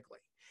specifically.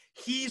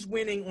 He's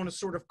winning on a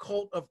sort of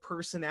cult of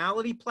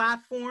personality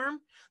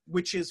platform,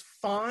 which is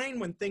fine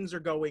when things are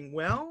going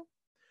well.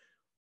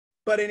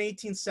 But in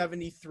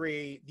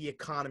 1873, the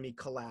economy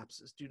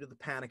collapses due to the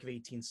Panic of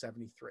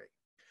 1873.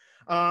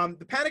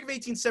 The Panic of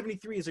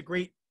 1873 is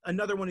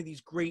another one of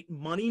these great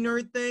money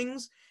nerd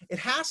things. It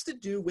has to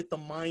do with the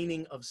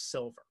mining of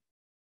silver.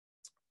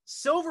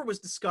 Silver was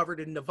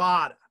discovered in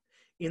Nevada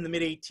in the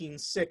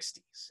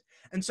mid-1860s.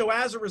 And so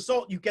as a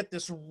result, you get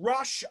this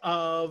rush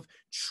of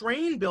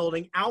train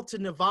building out to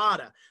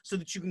Nevada so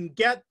that you can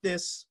get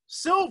this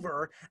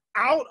silver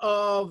out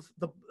of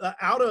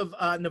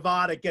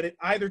Nevada, get it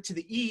either to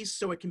the east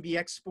so it can be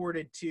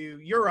exported to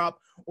Europe,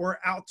 or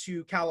out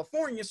to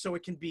California so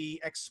it can be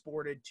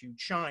exported to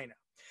China.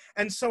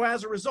 And so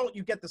as a result,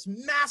 you get this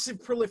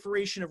massive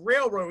proliferation of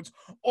railroads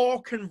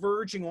all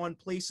converging on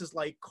places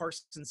like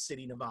Carson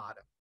City,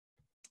 Nevada.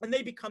 And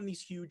they become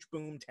these huge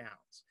boom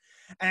towns.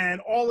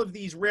 And all of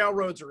these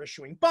railroads are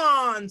issuing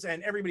bonds,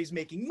 and everybody's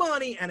making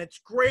money, and it's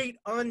great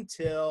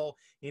until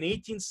in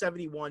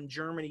 1871,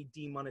 Germany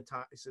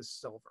demonetizes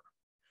silver,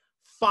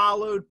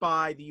 followed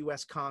by the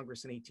U.S.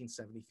 Congress in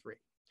 1873.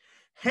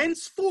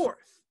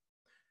 Henceforth,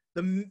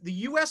 the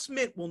U.S.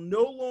 Mint will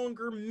no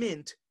longer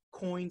mint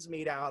coins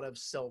made out of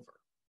silver.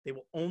 They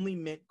will only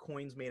mint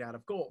coins made out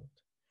of gold.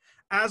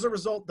 As a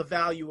result, the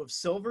value of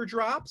silver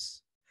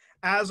drops.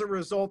 As a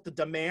result, the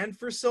demand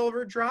for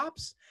silver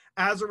drops.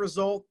 As a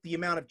result, the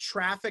amount of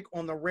traffic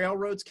on the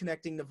railroads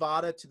connecting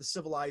Nevada to the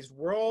civilized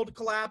world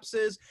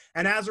collapses.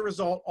 And as a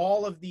result,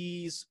 all of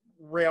these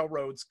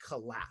railroads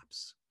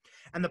collapse.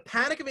 And the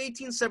Panic of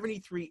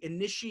 1873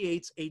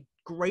 initiates a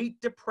Great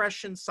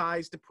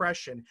Depression-sized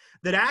depression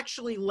that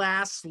actually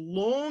lasts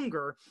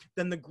longer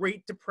than the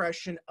Great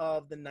Depression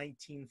of the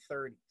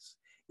 1930s.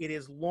 It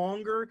is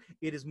longer,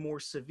 it is more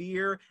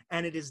severe,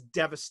 and it is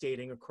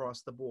devastating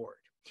across the board.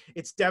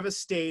 It's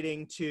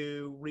devastating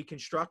to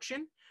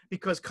Reconstruction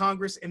because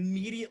Congress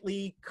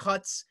immediately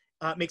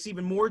makes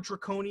even more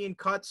draconian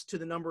cuts to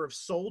the number of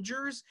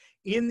soldiers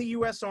in the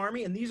U.S.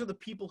 Army, and these are the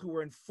people who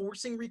are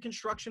enforcing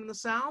Reconstruction in the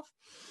South.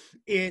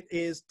 It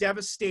is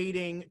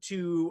devastating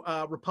to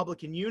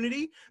Republican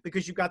unity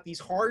because you've got these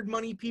hard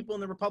money people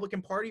in the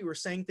Republican Party who are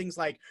saying things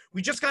like,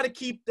 "We just got to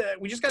keep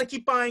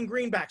buying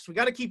greenbacks. We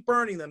got to keep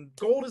burning them.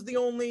 Gold is the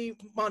only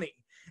money."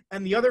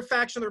 And the other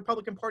faction of the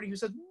Republican Party who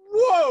says,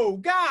 "Whoa,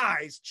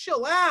 guys,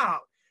 chill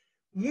out.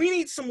 We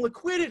need some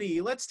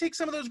liquidity. Let's take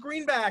some of those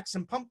greenbacks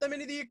and pump them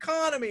into the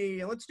economy,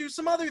 and let's do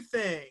some other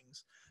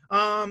things."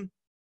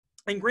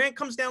 And Grant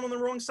comes down on the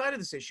wrong side of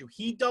this issue.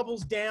 He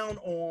doubles down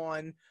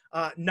on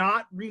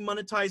not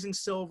remonetizing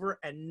silver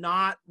and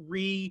not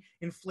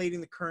re-inflating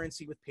the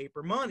currency with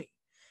paper money.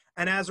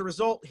 And as a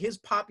result, his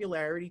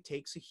popularity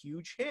takes a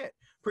huge hit,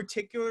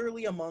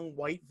 particularly among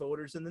white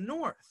voters in the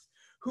North,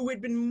 who had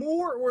been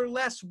more or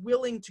less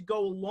willing to go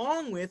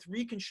along with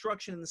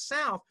Reconstruction in the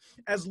South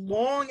as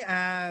long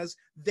as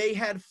they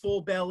had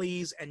full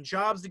bellies and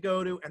jobs to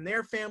go to and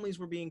their families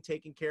were being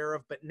taken care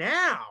of. But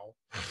now,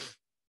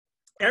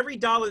 every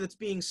dollar that's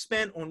being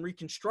spent on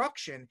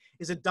Reconstruction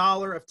is a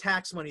dollar of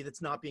tax money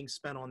that's not being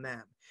spent on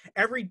them.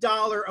 Every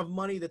dollar of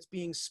money that's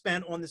being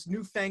spent on this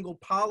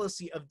newfangled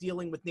policy of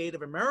dealing with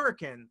Native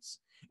Americans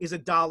is a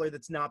dollar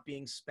that's not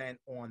being spent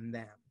on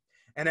them.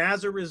 And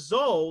as a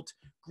result,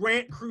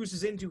 Grant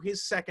cruises into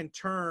his second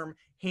term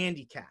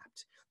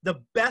handicapped.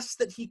 The best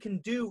that he can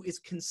do is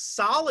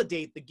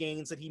consolidate the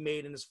gains that he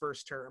made in his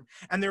first term.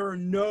 And there are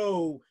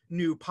no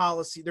new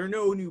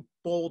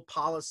bold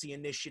policy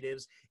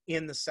initiatives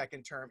in the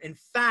second term. In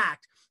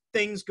fact,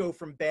 things go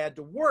from bad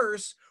to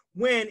worse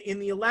when in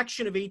the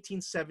election of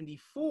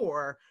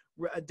 1874,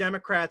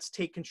 Democrats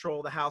take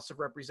control of the House of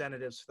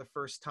Representatives for the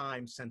first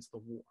time since the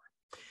war.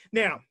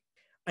 Now,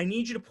 I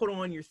need you to put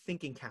on your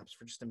thinking caps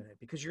for just a minute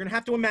because you're going to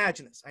have to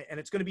imagine this, and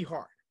it's going to be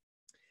hard.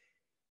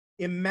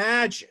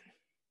 Imagine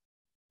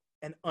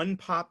an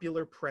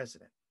unpopular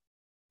president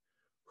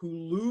who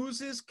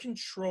loses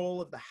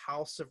control of the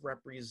House of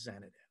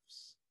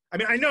Representatives. I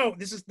mean, I know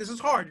this is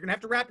hard. You're going to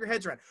have to wrap your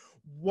heads around.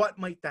 What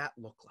might that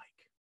look like?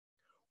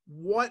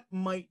 What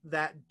might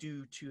that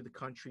do to the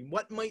country?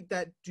 What might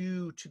that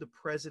do to the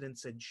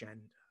president's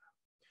agenda?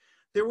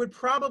 There would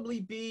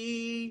probably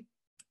be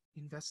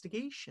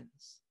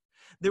investigations.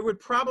 There would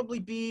probably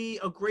be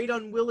a great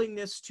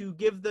unwillingness to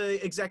give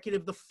the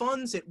executive the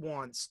funds it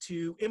wants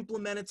to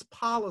implement its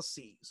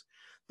policies.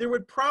 There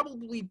would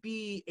probably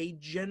be a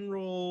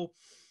general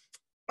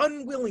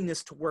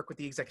unwillingness to work with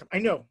the executive. I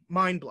know,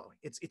 mind-blowing.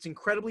 It's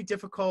incredibly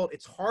difficult.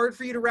 It's hard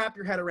for you to wrap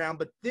your head around,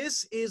 but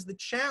this is the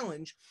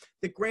challenge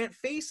that Grant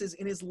faces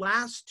in his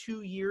last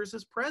 2 years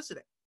as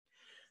president.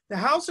 The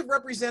House of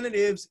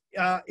Representatives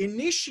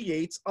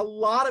initiates a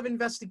lot of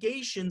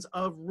investigations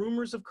of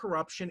rumors of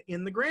corruption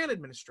in the Grant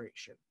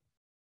administration.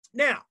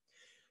 Now,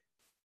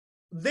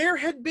 there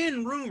had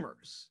been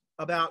rumors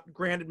about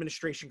Grant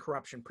administration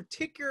corruption,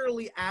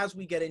 particularly as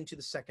we get into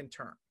the second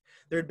term.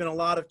 There had been a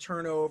lot of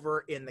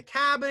turnover in the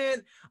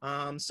cabinet.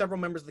 Several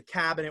members of the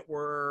cabinet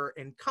were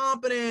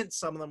incompetent.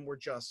 Some of them were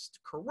just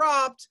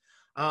corrupt.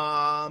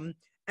 And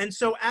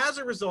so as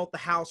a result, the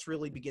House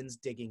really begins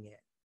digging in.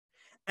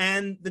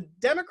 And the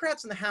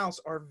Democrats in the House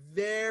are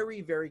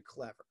very, very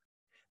clever.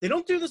 They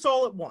don't do this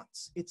all at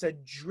once. It's a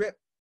drip,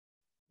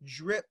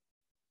 drip,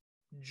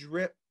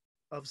 drip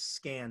of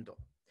scandal.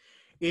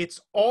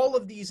 It's all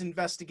of these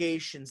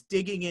investigations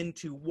digging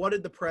into what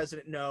did the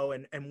president know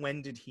and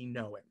when did he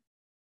know it.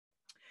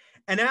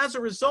 And as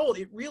a result,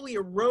 it really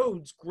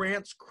erodes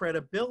Grant's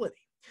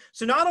credibility.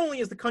 So not only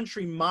is the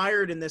country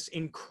mired in this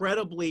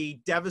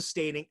incredibly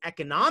devastating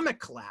economic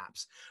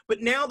collapse,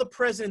 but now the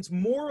president's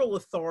moral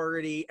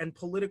authority and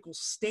political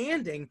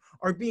standing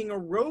are being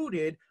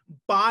eroded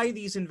by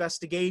these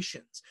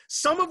investigations,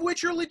 some of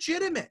which are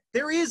legitimate.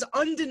 There is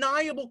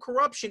undeniable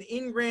corruption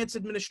in Grant's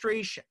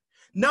administration,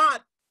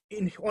 not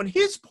on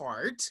his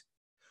part,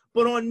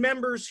 but on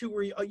members who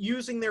were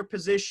using their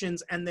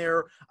positions and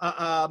their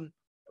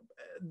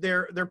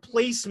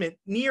placement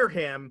near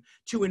him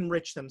to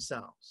enrich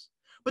themselves.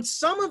 But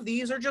some of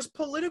these are just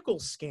political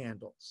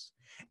scandals.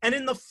 And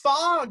in the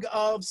fog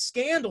of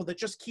scandal that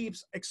just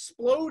keeps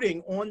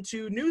exploding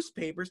onto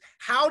newspapers,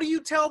 how do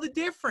you tell the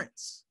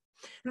difference?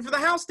 And for the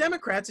House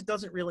Democrats, it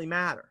doesn't really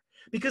matter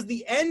because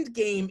the end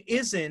game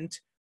isn't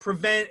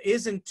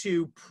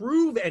to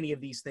prove any of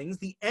these things.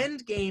 The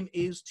end game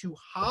is to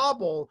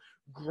hobble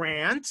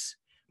Grant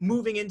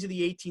moving into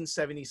the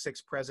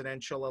 1876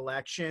 presidential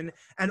election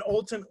and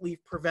ultimately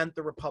prevent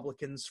the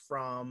Republicans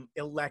from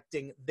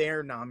electing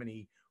their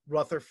nominee,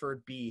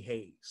 Rutherford B.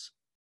 Hayes.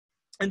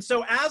 And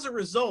so as a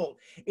result,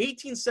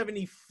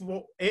 1875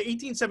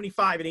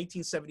 and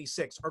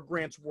 1876 are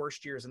Grant's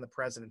worst years in the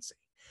presidency.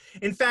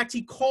 In fact,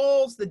 he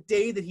calls the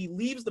day that he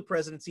leaves the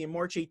presidency in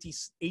March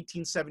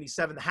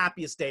 1877 the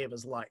happiest day of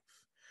his life,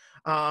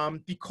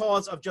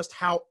 because of just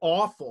how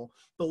awful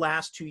the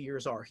last 2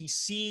 years are. He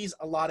sees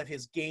a lot of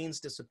his gains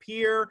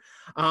disappear.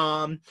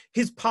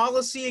 His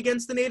policy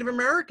against the Native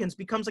Americans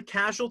becomes a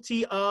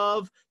casualty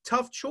of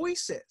tough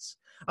choices.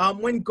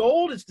 When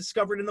gold is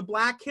discovered in the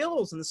Black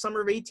Hills in the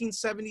summer of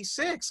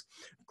 1876,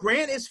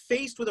 Grant is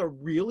faced with a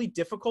really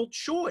difficult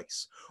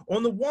choice.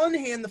 On the one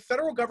hand, the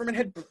federal government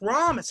had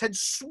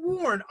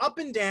sworn up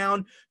and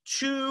down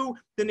to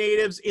the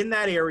natives in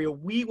that area,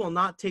 we will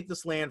not take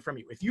this land from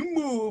you. If you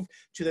move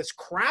to this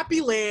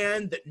crappy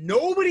land that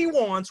nobody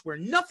wants, where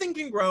nothing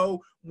can grow,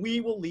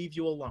 we will leave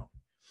you alone.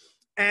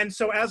 And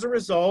so as a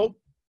result,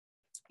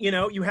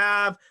 you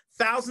have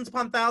thousands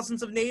upon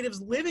thousands of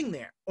natives living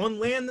there on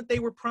land that they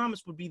were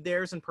promised would be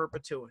theirs in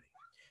perpetuity.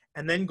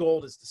 And then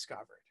gold is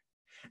discovered.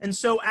 And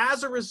so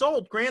as a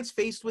result, Grant's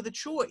faced with a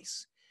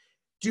choice.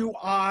 Do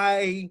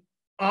I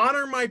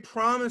honor my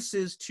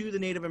promises to the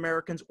Native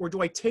Americans, or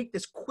do I take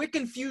this quick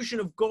infusion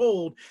of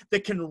gold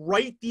that can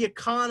right the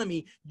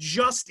economy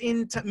just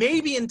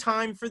maybe in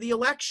time for the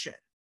election?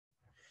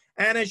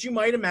 And as you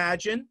might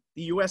imagine,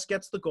 the U.S.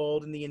 gets the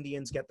gold and the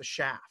Indians get the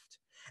shaft.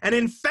 And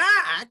in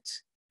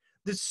fact,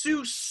 the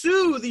Sioux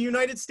sue the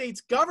United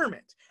States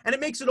government, and it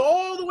makes it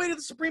all the way to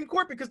the Supreme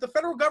Court because the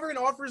federal government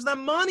offers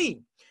them money.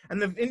 And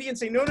the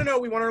Indians say, no, no, no,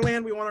 we want our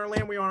land, we want our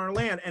land, we want our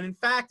land. And in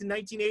fact, in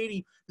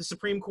 1980, the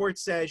Supreme Court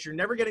says, you're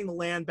never getting the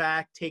land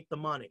back, take the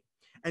money.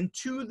 And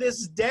to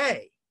this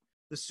day,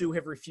 the Sioux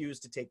have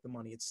refused to take the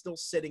money. It's still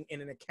sitting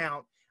in an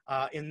account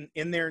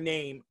in their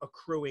name,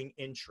 accruing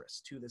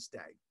interest to this day.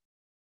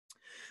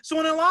 So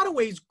in a lot of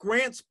ways,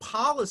 Grant's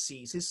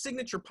policies, his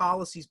signature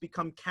policies,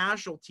 become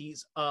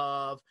casualties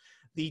of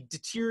the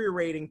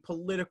deteriorating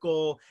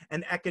political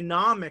and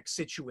economic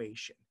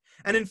situation.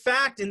 And in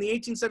fact, in the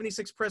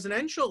 1876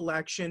 presidential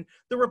election,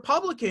 the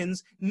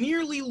Republicans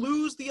nearly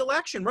lose the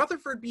election.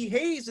 Rutherford B.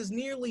 Hayes is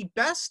nearly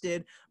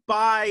bested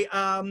by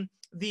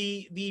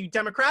the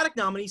Democratic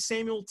nominee,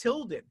 Samuel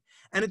Tilden.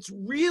 And it's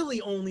really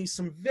only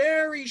some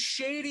very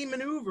shady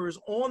maneuvers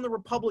on the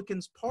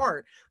Republicans'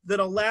 part that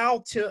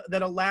allow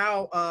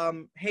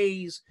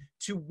Hayes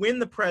to win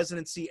the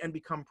presidency and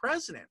become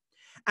president.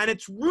 And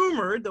it's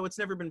rumored, though it's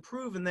never been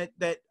proven,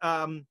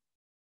 that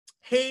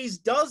Hayes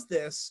does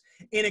this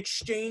in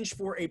exchange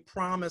for a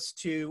promise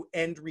to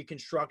end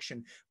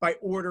Reconstruction by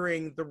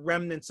ordering the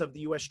remnants of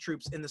the U.S.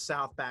 troops in the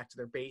South back to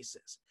their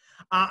bases.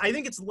 I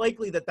think it's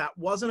likely that that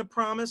wasn't a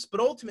promise, but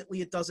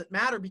ultimately it doesn't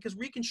matter because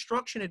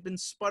Reconstruction had been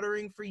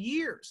sputtering for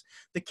years.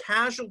 The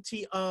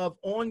casualty of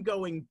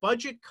ongoing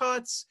budget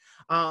cuts,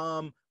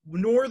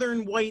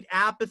 Northern white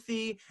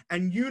apathy,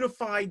 and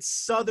unified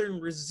Southern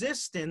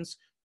resistance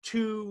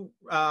to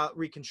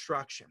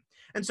Reconstruction.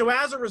 And so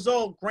as a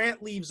result,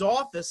 Grant leaves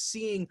office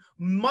seeing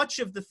much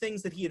of the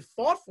things that he had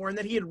fought for and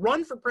that he had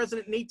run for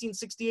president in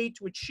 1868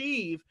 to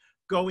achieve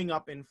going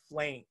up in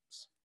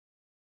flames.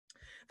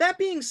 That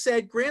being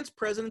said, Grant's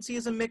presidency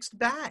is a mixed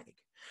bag.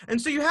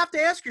 And so you have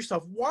to ask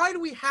yourself, why do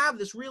we have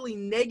this really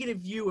negative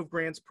view of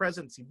Grant's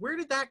presidency? Where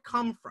did that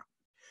come from?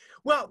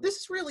 Well, this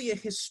is really a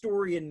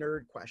historian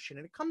nerd question,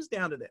 and it comes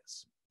down to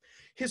this.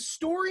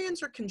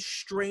 Historians are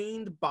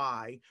constrained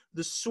by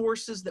the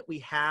sources that we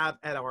have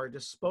at our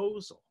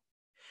disposal.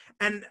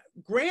 And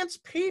Grant's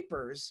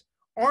papers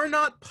are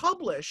not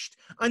published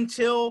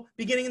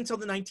beginning until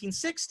the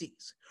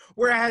 1960s,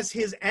 whereas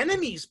his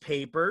enemies'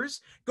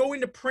 papers go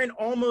into print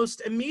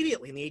almost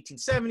immediately in the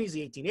 1870s,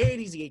 the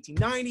 1880s, the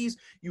 1890s.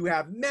 You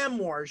have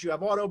memoirs, you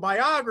have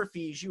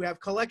autobiographies, you have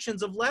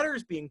collections of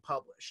letters being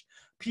published.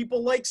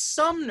 People like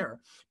Sumner,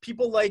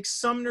 people like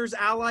Sumner's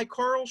ally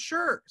Carl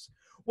Schurz.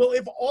 Well,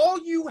 if all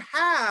you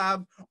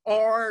have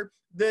are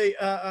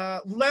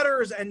the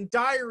letters and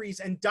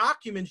diaries and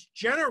documents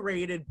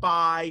generated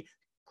by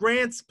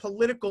Grant's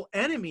political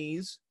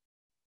enemies,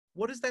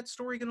 what is that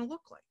story going to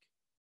look like?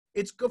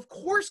 It's of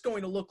course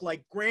going to look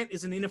like Grant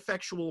is an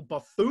ineffectual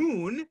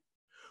buffoon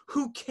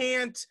who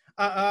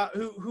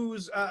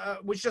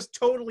was just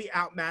totally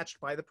outmatched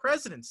by the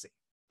presidency.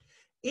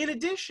 In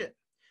addition,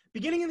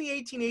 beginning in the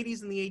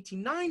 1880s and the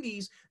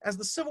 1890s, as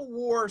the Civil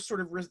War as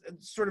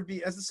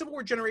the Civil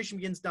War generation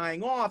begins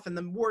dying off and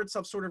the war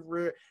itself sort of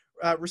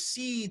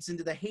recedes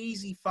into the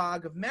hazy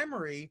fog of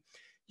memory,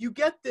 you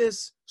get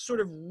this sort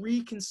of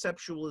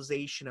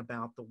reconceptualization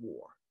about the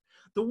war.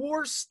 The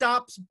war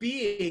stops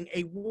being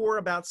a war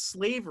about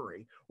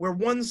slavery, where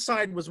one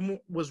side was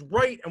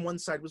right and one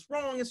side was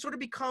wrong. It sort of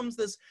becomes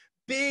this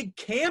big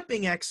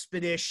camping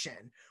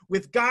expedition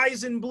with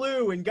guys in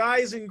blue and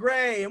guys in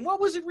gray. And what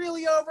was it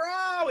really over?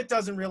 Oh, it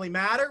doesn't really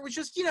matter. It was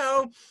just,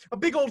 a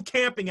big old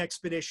camping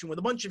expedition with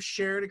a bunch of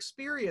shared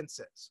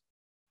experiences.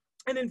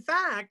 And in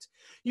fact,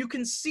 you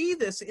can see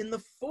this in the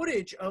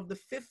footage of the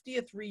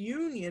 50th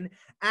reunion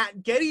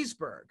at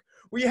Gettysburg,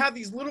 where you have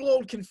these little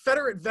old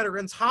Confederate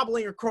veterans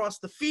hobbling across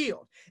the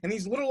field, and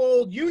these little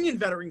old Union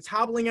veterans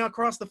hobbling out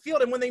across the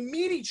field. And when they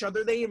meet each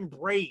other, they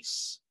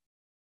embrace.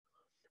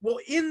 Well,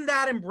 in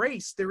that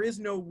embrace, there is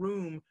no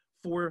room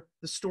for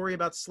the story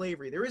about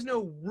slavery. There is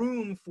no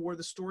room for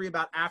the story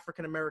about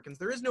African Americans.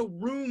 There is no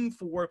room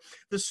for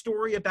the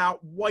story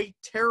about white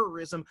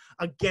terrorism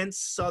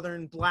against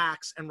Southern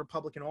blacks and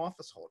Republican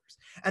office holders.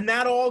 And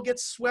that all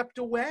gets swept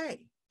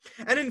away.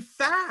 And in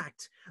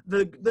fact,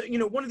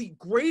 one of the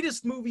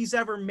greatest movies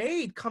ever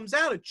made comes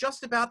out at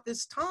just about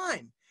this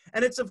time.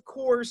 And it's, of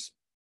course,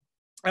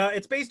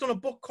 it's based on a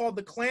book called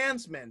The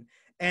Klansman.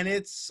 And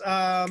it's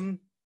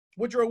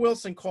Woodrow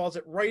Wilson calls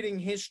it Writing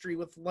History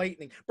with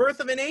Lightning,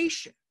 Birth of a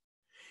Nation.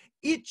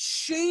 It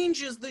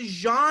changes the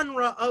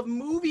genre of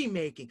movie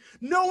making.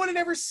 No one had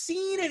ever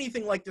seen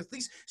anything like this.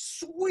 These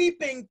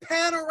sweeping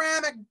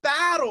panoramic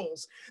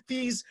battles,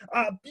 these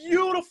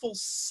beautiful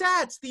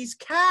sets, these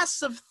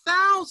casts of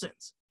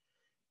thousands.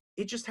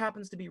 It just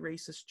happens to be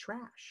racist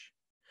trash.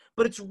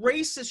 But it's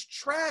racist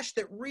trash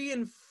that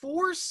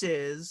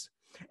reinforces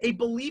a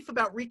belief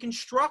about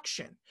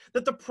Reconstruction,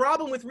 that the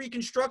problem with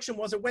Reconstruction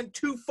was it went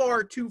too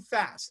far too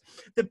fast,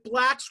 that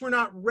blacks were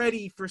not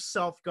ready for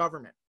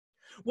self-government.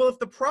 Well, if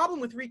the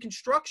problem with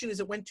Reconstruction is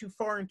it went too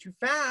far and too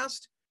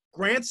fast,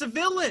 Grant's a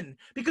villain,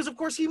 because of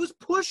course he was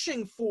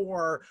pushing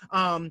for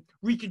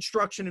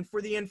Reconstruction and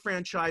for the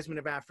enfranchisement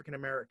of African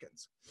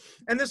Americans.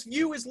 And this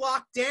view is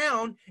locked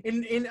down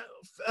in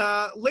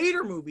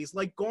later movies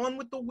like Gone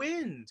with the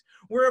Wind,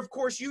 where of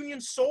course Union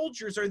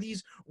soldiers are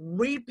these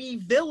rapey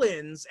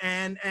villains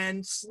and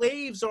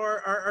slaves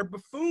are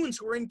buffoons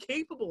who are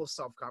incapable of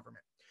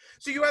self-government.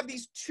 So you have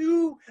these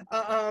two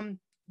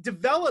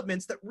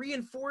developments that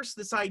reinforce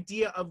this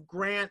idea of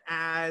Grant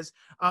as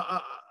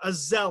a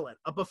zealot,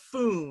 a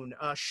buffoon,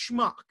 a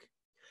schmuck.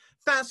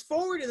 Fast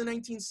forward to the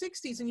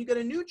 1960s, and you get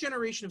a new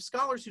generation of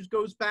scholars who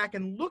goes back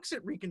and looks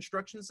at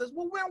Reconstruction and says,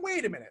 well,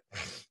 wait a minute.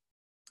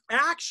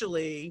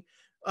 Actually,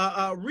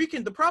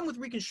 the problem with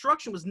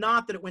Reconstruction was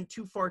not that it went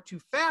too far too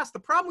fast. The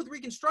problem with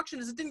Reconstruction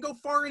is it didn't go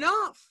far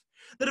enough.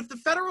 That if the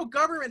federal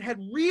government had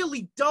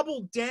really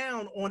doubled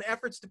down on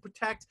efforts to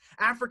protect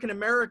African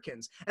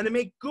Americans and to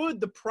make good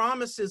the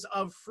promises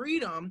of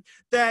freedom,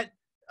 that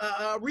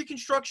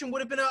Reconstruction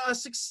would have been a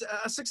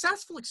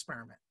successful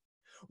experiment.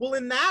 Well,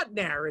 in that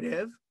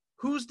narrative,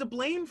 who's to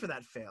blame for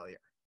that failure?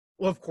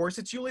 Well, of course,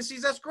 it's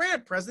Ulysses S.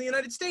 Grant, President of the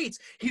United States.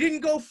 He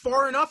didn't go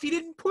far enough. He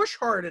didn't push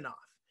hard enough.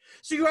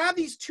 So you have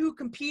these two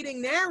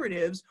competing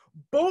narratives,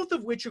 both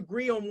of which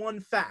agree on one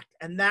fact,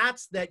 and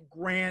that's that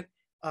Grant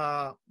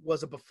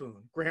was a buffoon.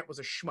 Grant was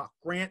a schmuck.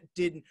 Grant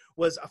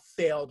was a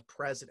failed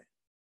president.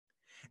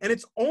 And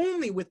it's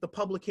only with the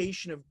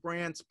publication of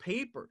Grant's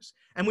papers,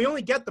 and we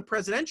only get the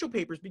presidential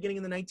papers beginning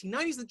in the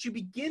 1990s, that you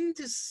begin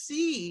to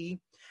see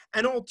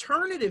an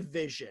alternative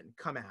vision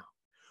come out,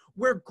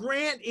 where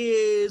Grant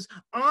is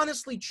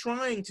honestly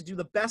trying to do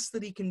the best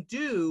that he can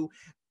do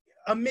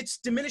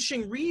amidst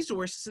diminishing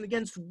resources and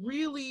against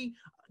really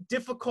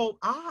difficult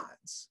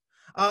odds.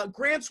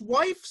 Grant's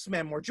wife's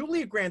memoir,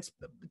 Julia Grant's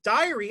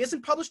diary,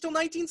 isn't published till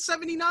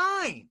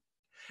 1979.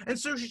 And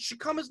so it should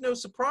come as no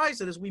surprise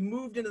that as we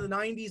moved into the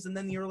 90s and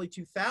then the early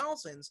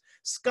 2000s,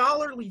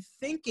 scholarly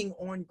thinking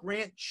on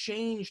Grant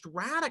changed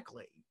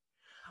radically.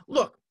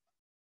 Look,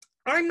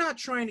 I'm not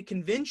trying to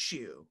convince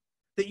you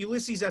that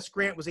Ulysses S.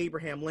 Grant was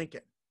Abraham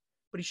Lincoln,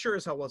 but he sure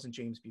as hell wasn't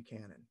James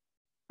Buchanan.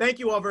 Thank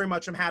you all very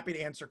much. I'm happy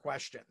to answer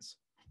questions.